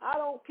 I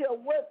don't care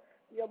what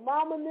your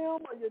mama and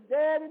them or your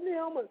dad and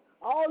them and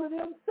all of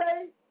them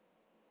say.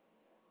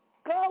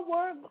 God's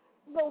word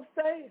going to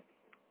stand.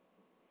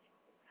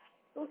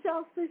 Don't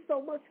y'all see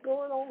so much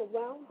going on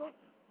around us?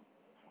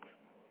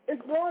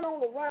 It's going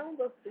on around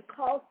us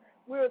because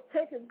we're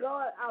taking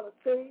God out of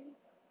things.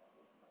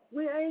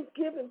 We ain't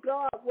giving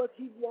God what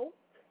he wants.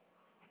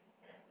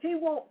 He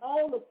wants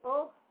all of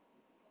us.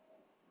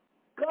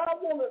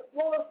 God want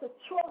us to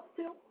trust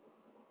him.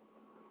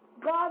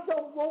 God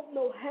don't want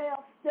no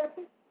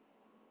half-stepping.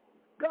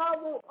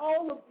 God wants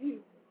all of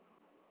you.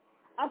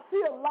 I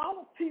see a lot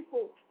of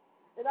people,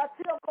 and I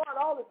tell God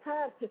all the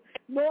time to,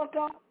 Lord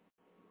God,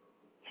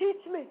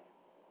 teach me.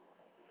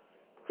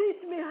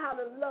 Teach me how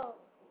to love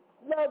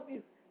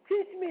you.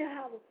 Teach me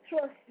how to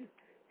trust you.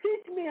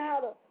 Teach me how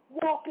to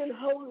walk in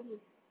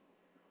holiness.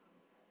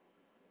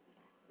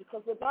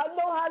 Because if I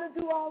know how to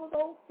do all of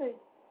those things,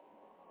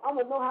 I'm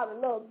going to know how to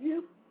love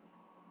you.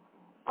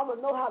 I'm going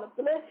to know how to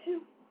bless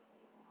you.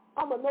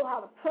 I'm going to know how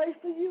to pray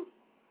for you.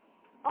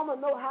 I'm going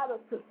to know how to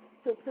give.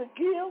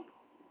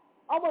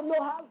 I'm going to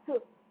know how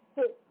to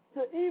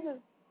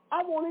even,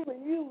 I won't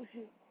even use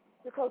you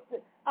because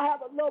I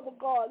have a love of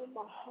God in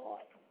my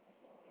heart.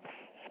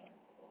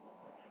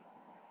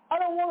 I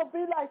don't want to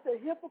be like the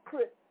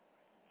hypocrite,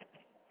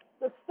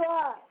 the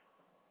scribes.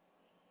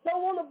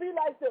 Don't want to be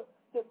like the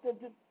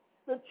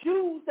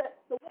Jews,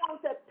 the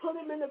ones that put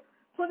him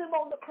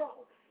on the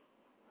cross.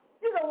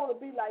 You don't want to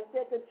be like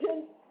that.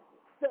 You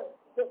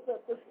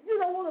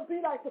don't want to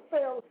be like the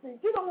Pharisees.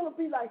 You don't want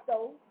to be like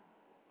those.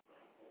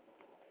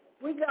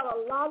 We got a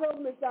lot of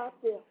them out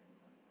there,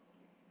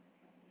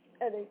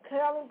 and they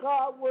telling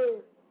God's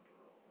word.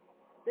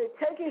 They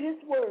taking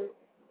his word,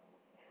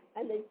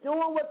 and they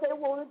doing what they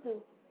want to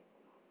do,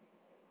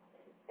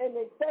 and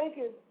they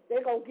thinking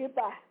they're gonna get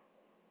by.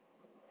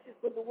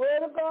 But the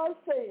word of God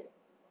says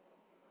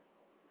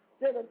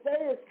that a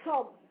day is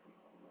coming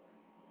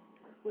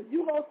when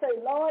you gonna say,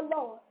 Lord,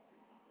 Lord,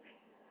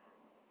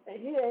 and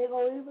he ain't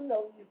gonna even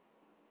know you.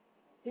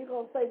 He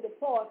gonna say,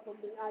 depart from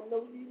me, I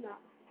know you not.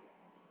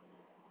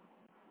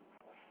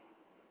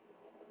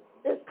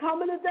 It's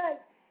coming a day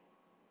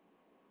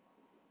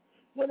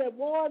when that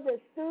one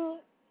that stood,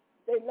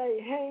 they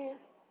laid hands,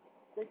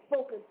 they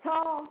spoke in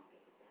tongues,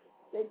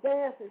 they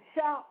dance and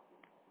shout,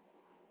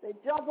 they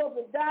jump up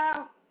and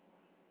down,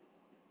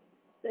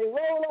 they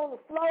roll on the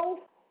floor.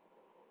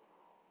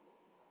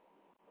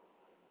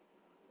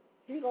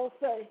 He gonna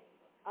say,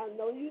 I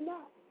know you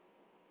not.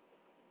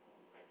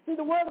 See,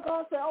 the word of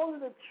God said only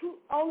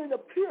the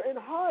pure in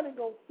heart are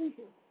gonna see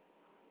him.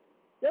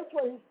 That's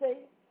what he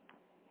said.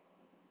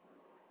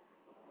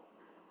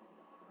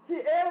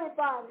 See,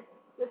 everybody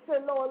that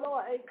said, Lord,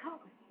 Lord, ain't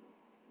coming.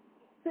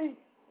 See,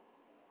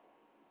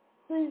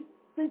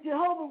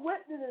 Jehovah's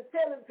Witness is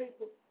telling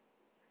people,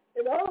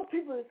 and the other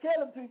people is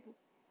telling people,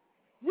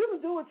 you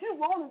can do what you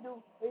want to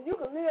do, and you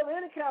can live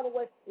any kind of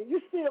way, and you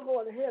still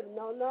going to heaven.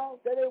 No,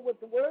 that ain't what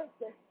the word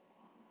says.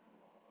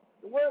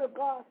 The word of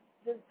God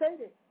didn't say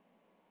that.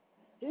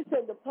 He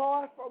said,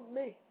 depart from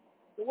me.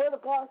 The word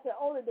of God said,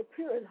 only the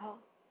pure in heart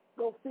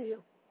go see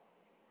him.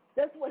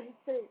 That's what he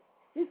said.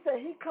 He said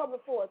he coming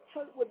for a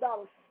church without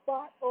a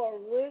spot or a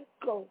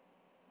wrinkle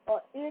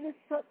or any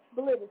such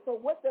blemish. So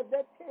what does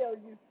that tell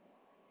you?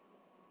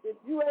 If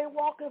you ain't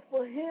walking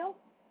for him,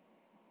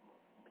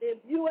 if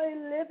you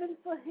ain't living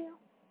for him,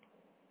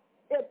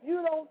 if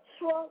you don't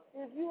trust,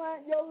 if you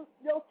ain't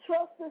your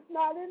trust is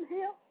not in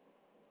him,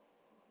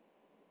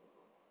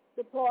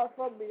 depart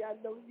from me, I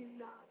know you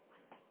not.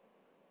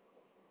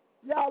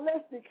 Y'all,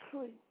 let's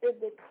decree and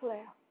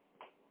declare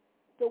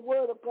the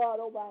word of God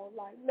over our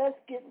life. Let's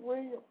get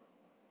real.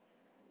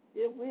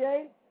 If we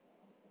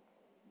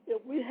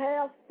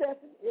have stuff,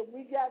 if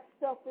we got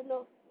stuff in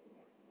us,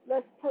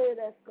 let's pray and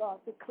ask God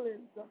to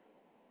cleanse us.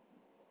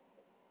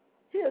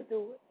 He'll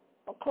do it.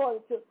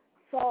 According to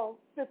Psalm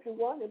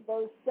 51 and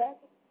verse 7.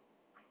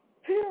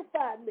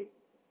 Purify me.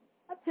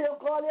 I tell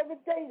God every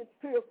day to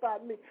purify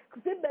me,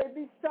 because it may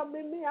be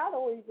something in me I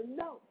don't even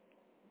know.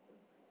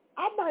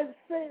 I might have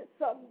said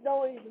something,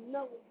 don't even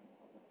know it.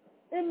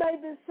 It may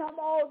be something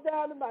all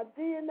down in my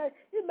DNA.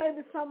 It may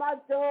be something I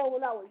done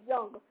when I was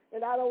younger,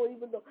 and I don't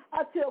even know.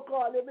 I tell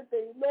God every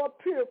day, Lord,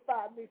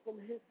 purify me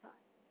from his sight.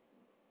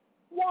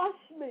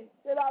 Wash me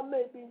that I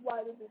may be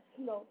whiter than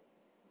snow.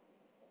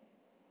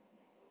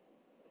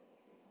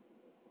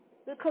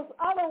 Because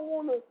I don't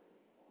want to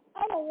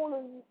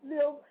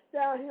live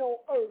down here on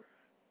earth.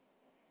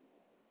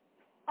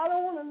 I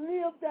don't want to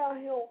live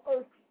down here on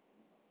earth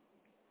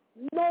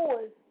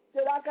knowing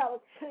that I got a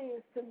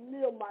chance to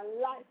live my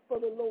life for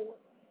the Lord.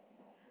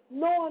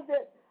 Knowing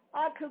that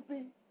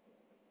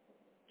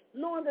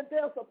knowing that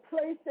there's a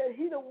place that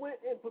he done went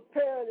and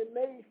prepared and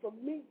made for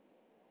me.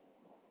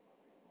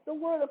 The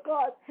word of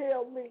God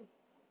tells me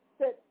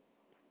that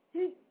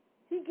he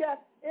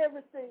got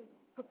everything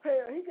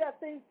prepared. He got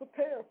things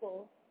prepared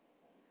for us.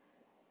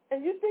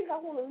 And you think I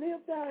want to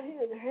live down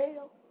here in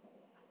hell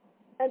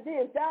and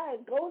then die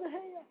and go to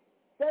hell?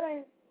 That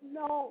ain't,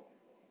 no.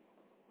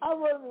 I'd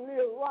rather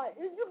live right.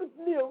 If you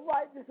can live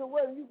right, there's a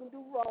way you can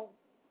do wrong.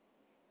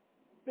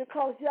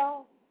 Because,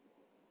 y'all,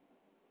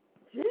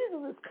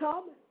 Jesus is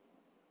coming.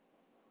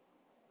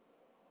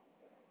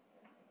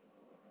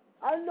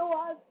 I know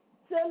I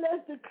said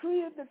let's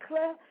decree and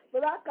declare,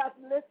 but I got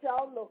to let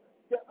y'all know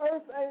the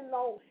earth ain't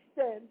long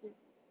standing.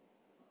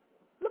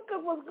 Look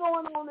at what's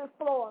going on in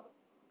Florida.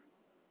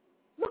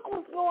 Look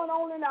what's going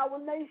on in our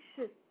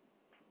nation.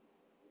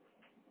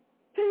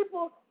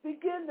 People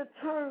begin to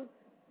turn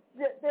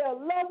their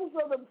levels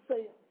of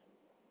themselves.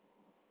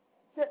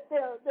 That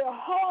they're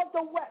hard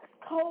to wax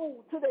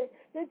cold today.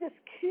 They're just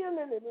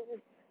killing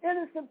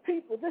innocent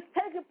people, just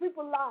taking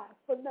people's lives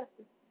for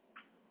nothing.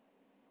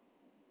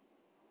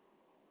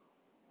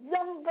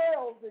 Young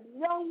girls and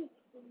young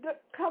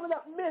coming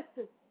up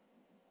missing.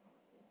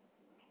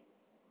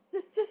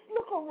 Just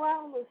look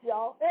around us,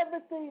 y'all.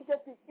 Everything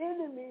that the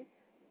enemy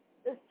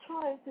is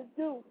trying to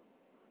do.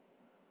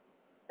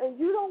 And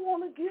you don't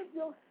want to give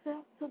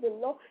yourself to the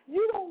Lord.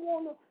 You don't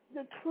want to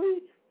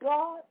decree,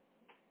 God,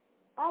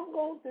 I'm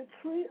going to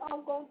decree,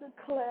 I'm going to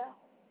declare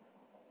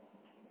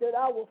that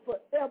I will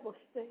forever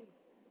stand.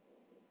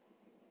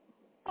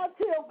 I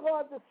tell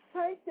God to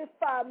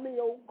sanctify me,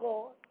 oh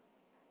God.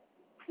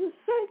 You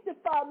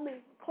sanctify me,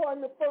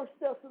 according to 1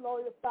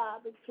 Thessalonians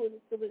 5 and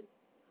 23.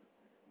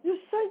 You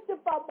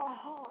sanctify my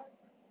heart.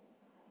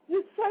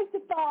 You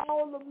sanctify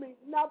all of me,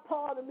 not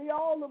part of me,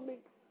 all of me.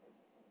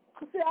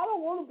 Because, see, I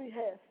don't want to be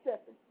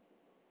half-stepping.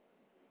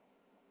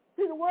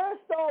 See, the word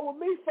starts with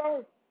me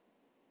first.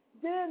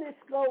 Then it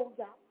goes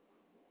out.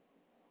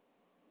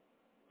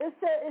 It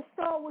said it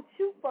starts with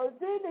you first.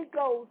 Then it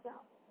goes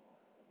out.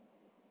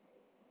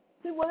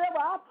 See, whatever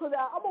I put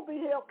out, I'm going to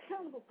be held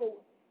accountable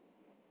for it.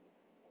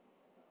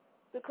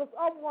 Because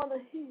I want to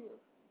hear.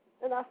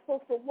 And I'm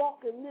supposed to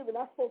walk and live, and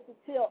I'm supposed to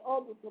tell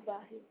others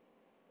about him.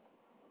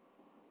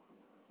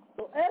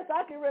 So as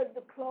I get ready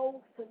to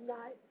close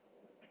tonight,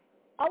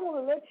 I want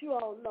to let you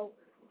all know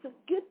to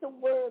get the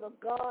word of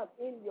God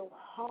in your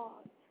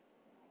heart.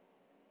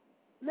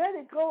 Let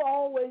it go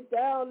all the way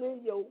down in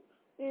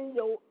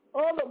your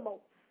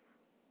uttermost.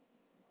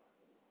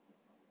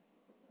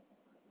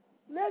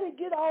 Let it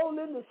get all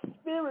in the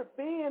spirit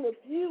being of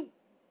you.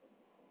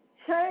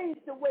 Change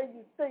the way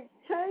you think.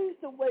 Change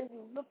the way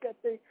you look at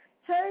things.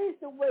 Change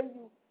the way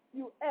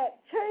you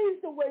act.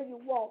 Change the way you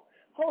walk.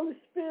 Holy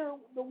Spirit,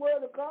 the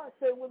word of God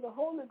said when the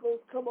Holy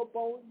Ghost come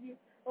upon you,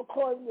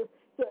 according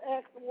to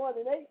Acts 1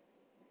 and 8,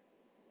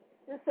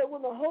 it said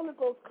when the Holy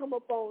Ghost come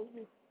upon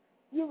you,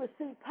 you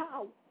receive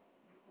power.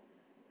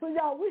 So,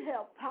 y'all, we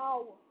have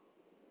power.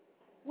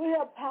 We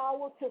have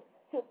power to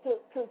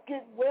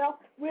get wealth.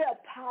 We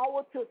have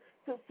power to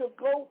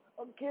go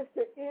against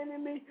the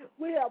enemy.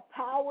 We have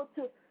power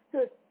to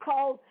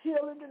cause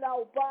healing in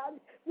our body.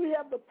 We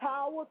have the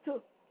power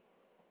to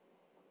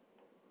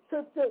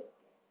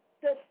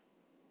that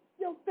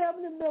your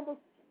family members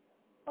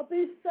will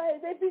be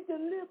saved. They be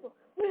delivered.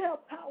 We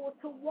have power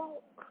to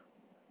walk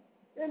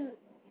in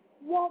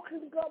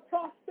God's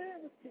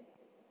prosperity.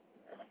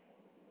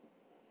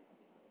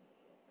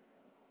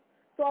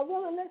 So So I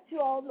want to let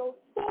you all know,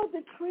 start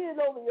decreeing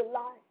over your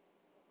life.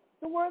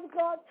 The Word of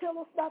God tells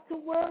us not to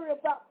worry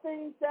about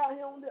things down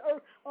here on the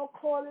earth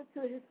according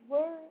to His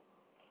Word.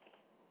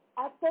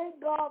 I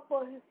thank God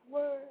for His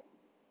Word.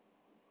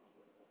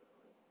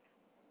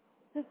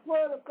 His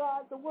Word of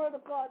God, the Word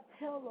of God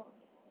tells us.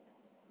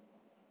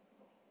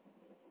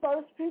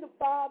 1 Peter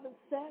 5 and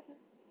 7.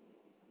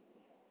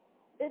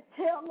 It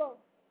tells us.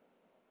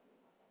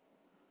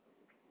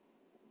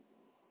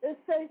 It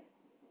says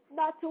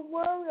not to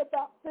worry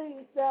about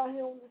things down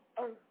here on this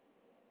earth.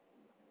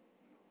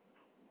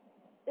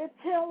 It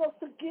tells us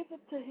to give it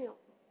to Him.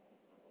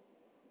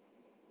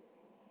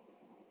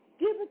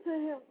 Give it to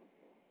Him.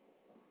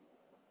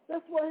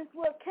 That's what His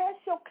Word.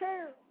 Cast your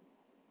care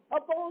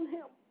upon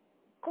Him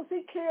because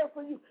He cares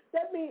for you.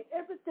 That means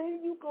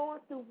everything you're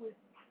going through with,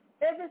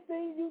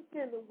 everything you're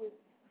dealing with,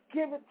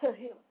 give it to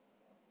Him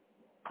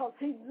because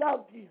He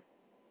loves you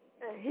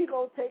and He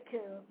going to take care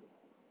of it.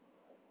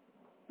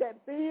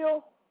 That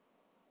bill,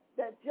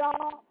 that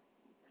job,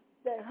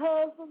 that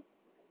husband,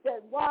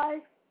 that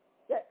wife,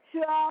 that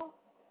child,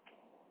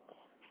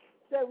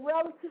 that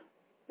relative,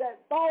 that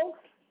boss,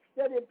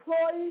 that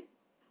employee,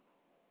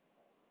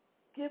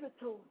 give it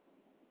to Him.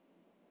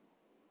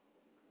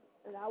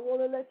 And I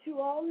want to let you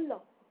all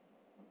know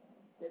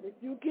that if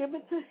you give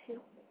it to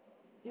Him,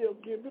 He'll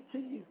give it to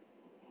you.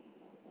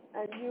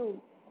 And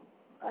you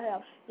will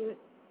have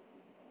strength.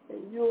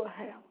 And you'll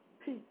have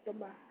peace of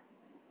mind.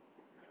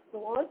 So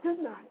on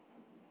tonight,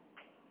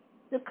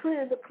 decree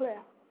and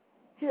declare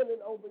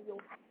healing over your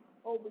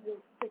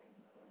sickness.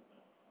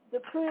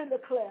 Decree and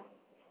declare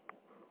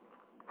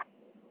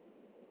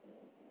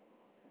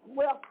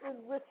wealth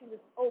and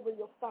richness over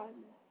your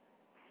finances.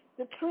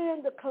 Decree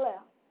and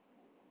declare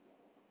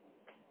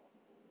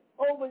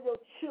over your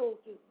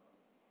children.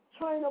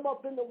 Train them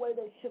up in the way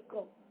they should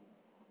go.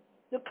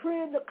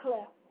 Decree and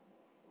declare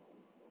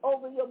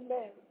over your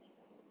marriage,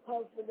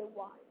 husband and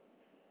wife.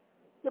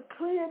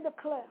 Decree and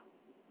declare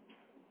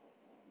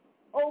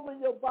over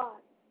your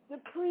body.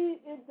 Decree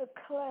and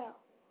declare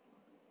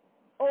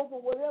over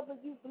whatever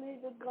you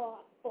believe in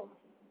God for.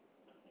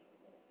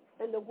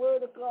 And the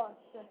Word of God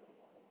says,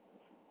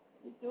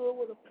 you do it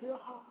with a pure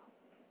heart.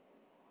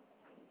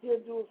 He'll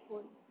do it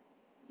for you.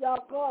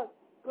 Y'all,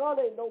 God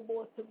ain't no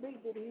more to me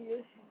than He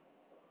is you.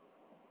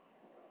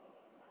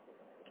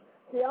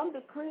 See, I'm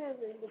decreeing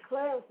and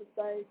declaring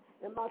some things,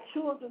 and my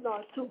children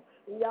are too.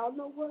 And y'all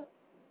know what?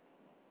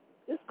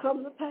 It's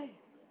coming to pass.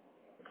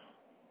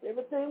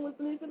 Everything we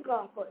believe in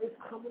God for is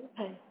coming to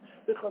pass.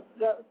 Because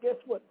guess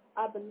what?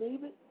 I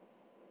believe it.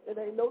 It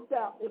ain't no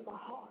doubt in my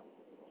heart.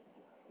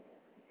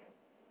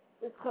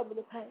 It's coming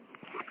to pass.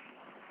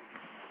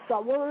 So I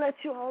want to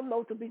let you all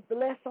know to be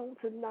blessed on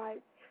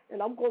tonight.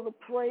 And I'm going to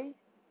pray.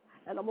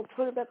 And I'm going to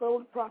put it back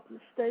on the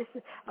Prophetess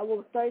Stacy. I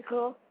want to thank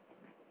her.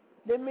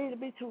 Didn't mean to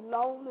be too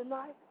long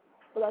tonight,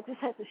 but I just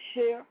had to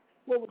share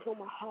what was on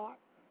my heart.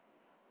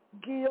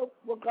 Give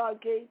what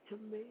God gave to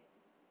me.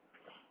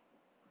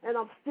 And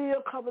I'm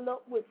still coming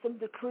up with some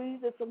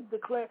decrees and some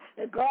declare.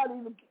 And God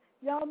even,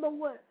 y'all know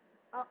what?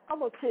 I'm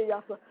going to tell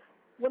y'all something.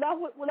 When I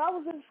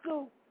was in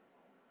school,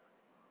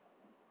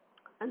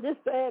 and this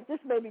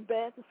may be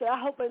bad to say, I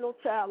hope ain't no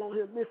child on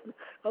here listening,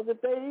 because if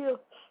they is,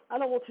 I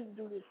don't want you to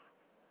do this.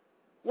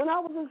 When I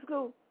was in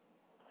school,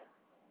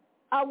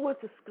 I went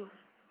to school.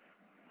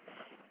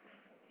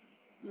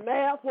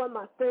 Math was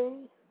my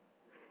thing,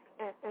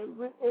 and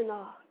reading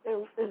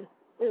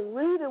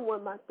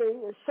was my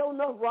thing, and sure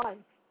enough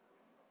writing.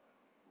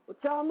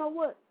 But y'all know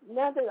what?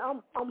 Now that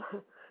I'm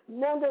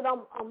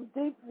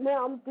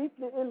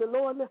deeply in the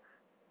Lord now,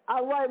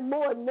 I write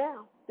more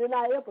now than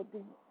I ever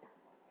did.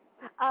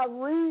 I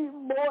read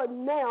more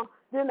now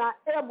than I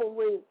ever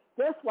read.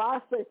 That's why I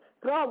say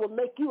God will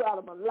make you out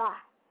of a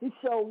lie. He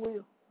sure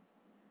will.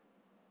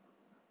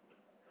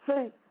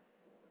 See,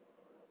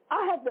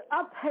 I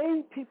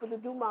paid people to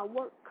do my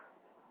work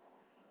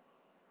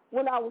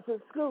when I was in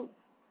school.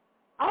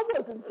 I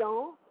wasn't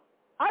dumb.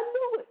 I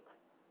knew it.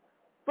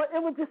 But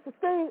it was just a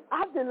thing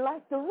I didn't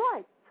like to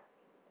write.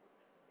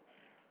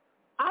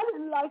 I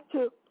didn't like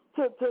to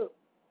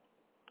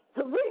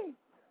read.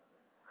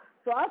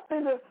 So I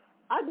figured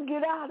I can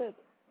get out of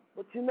it.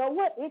 But you know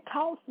what? It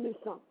cost me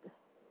something.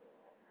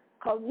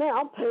 Because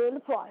now I'm paying the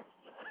price.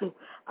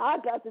 I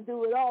got to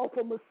do it all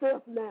for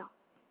myself now.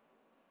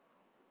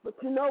 But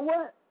you know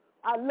what?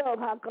 I love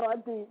how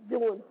God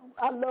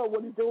I love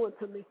what He's doing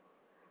to me.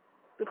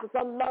 Because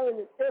I'm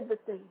learning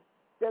everything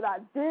that I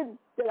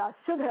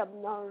should have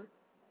learned,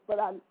 but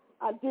I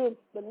did,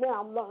 but now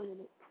I'm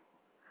learning it.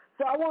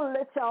 So I want to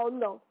let y'all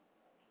know,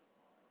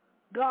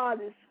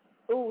 God is,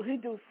 He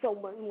do so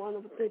much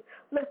wonderful things.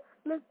 Let's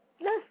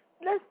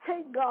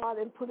take God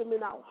and put Him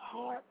in our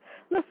heart.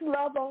 Let's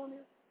love on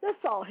Him.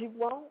 That's all He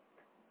wants.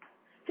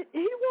 He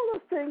wants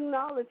us to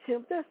acknowledge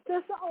Him.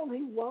 That's all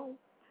He wants.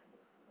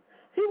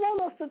 He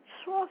wants us to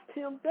trust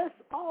Him. That's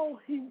all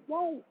He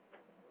wants.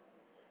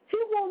 He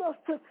wants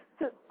us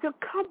to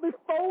come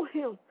before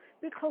Him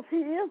because He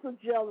is a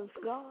jealous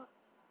God.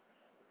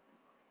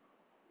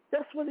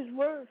 That's what His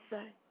words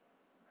say.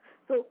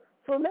 So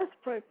So let's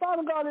pray.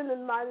 Father God, in the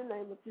mighty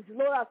name of Jesus,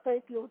 Lord, I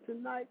thank you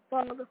tonight,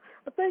 Father.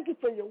 I thank you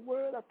for your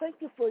word. I thank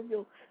you for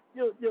your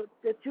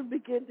that you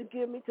begin to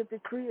give me to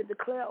decree and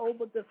declare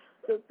over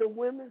the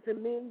women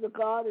and men of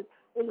God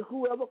and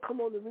whoever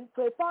come on the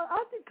replay. Father,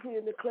 I decree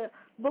and declare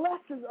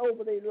blessings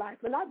over their life,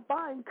 and I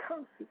bind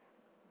curses.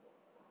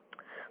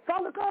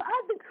 Father God,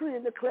 I decree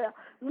and declare,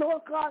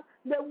 Lord God,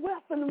 that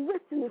wealth and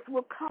richness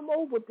will come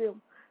over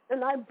them.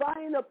 And I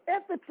bind up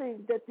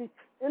everything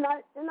and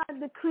I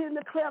decree and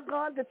declare,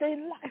 God, that their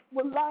life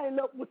will line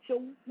up with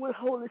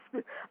Holy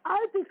Spirit.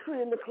 I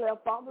decree and declare,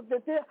 Father,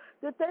 that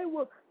they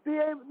will be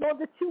able, Lord,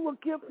 that you will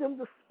give them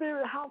the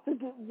spirit how to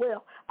get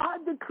well. I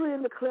decree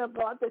and declare,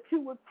 God, that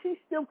you will teach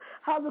them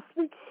how to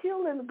speak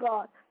healing,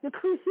 God,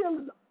 decree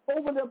healing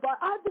over their body.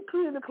 I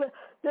decree and declare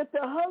that the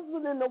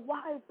husband and the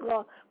wife,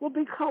 God, will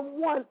become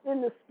one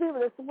in the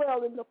spirit as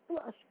well in the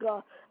flesh,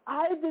 God.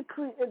 I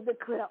decree and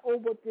declare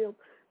over them,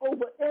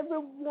 over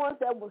everyone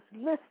that was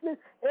listening,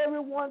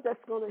 everyone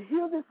that's going to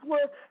hear this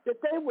word, that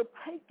they would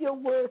take your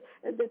word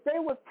and that they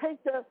would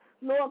take the,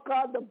 Lord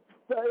God,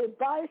 the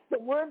advice, the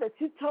word that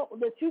you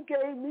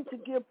gave me to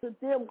give to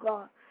them,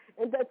 God,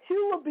 and that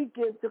you will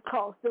begin to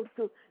cause them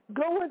to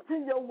go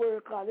into your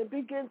word, God, and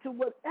begin to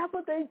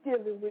whatever they're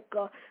dealing with,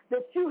 God,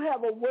 that you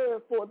have a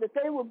word for, that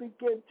they will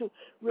begin to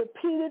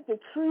repeat it,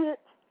 decree it,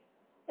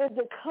 and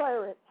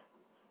declare it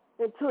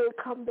until it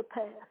come to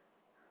pass.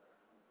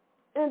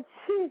 In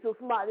Jesus'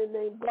 mighty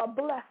name, God,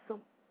 bless them,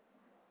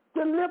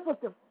 deliver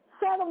them,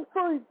 set them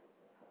free.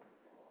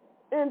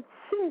 In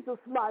Jesus'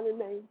 mighty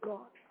name,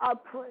 God, I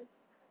pray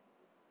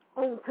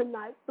on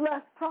tonight.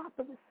 Bless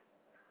Prophetess.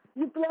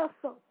 You bless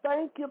her.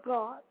 Thank you,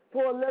 God,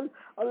 for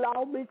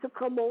allowing me to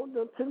come on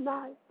them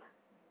tonight.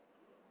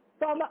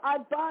 Father, I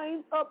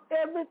bind up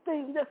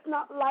everything that's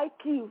not like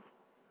you,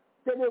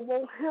 that it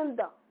won't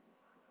hinder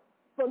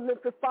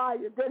Philippians fire,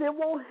 that it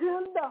won't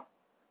hinder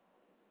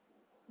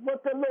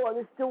what the Lord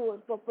is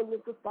doing for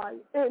Philippians fire.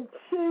 In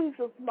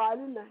Jesus' mighty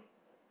name,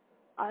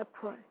 I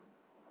pray.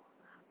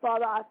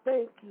 Father, I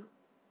thank you.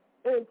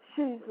 In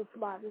Jesus'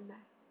 mighty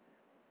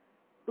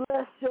name.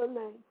 Bless your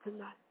name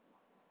tonight.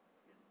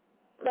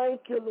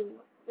 Thank you,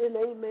 Lord, and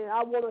amen.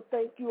 I want to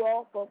thank you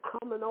all for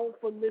coming on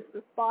for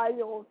Mr. Fire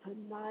on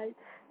tonight,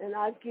 and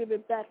I give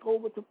it back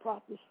over to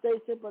Prophet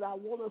Station, but I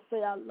want to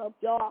say I love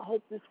y'all. I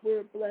hope this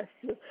word bless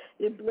you.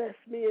 It blessed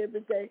me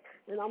every day,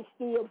 and I'm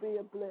still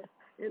being blessed.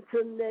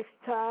 Until next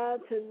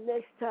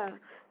time.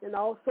 And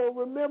also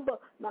remember,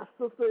 my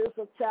sister is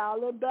a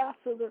child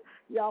ambassador.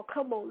 Y'all,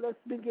 come on, let's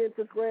begin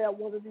to grab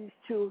one of these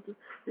children.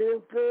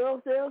 There's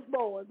girls, there's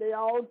boys. They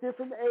all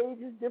different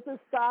ages, different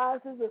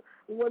sizes, and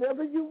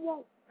whatever you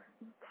want.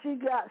 She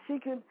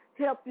can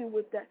help you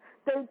with that.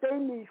 They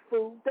need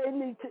food. They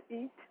need to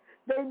eat.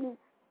 They need.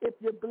 If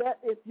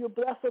you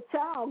bless a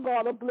child,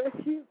 God will bless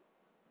you.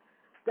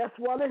 That's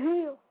one of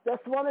His.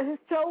 That's one of His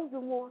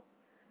chosen ones.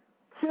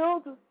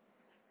 Children.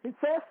 He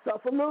says,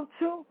 suffer little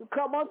children,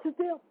 come unto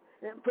them,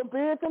 and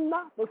forbid them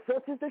not, for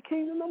such is the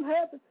kingdom of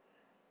heaven.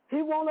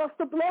 He wants us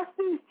to bless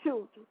these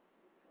children.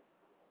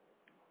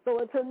 So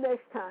until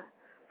next time,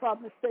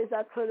 Prophet Stacy,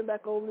 I turn it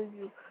back over to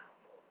you.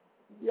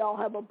 Y'all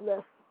have a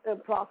blessed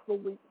and prosperous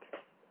week.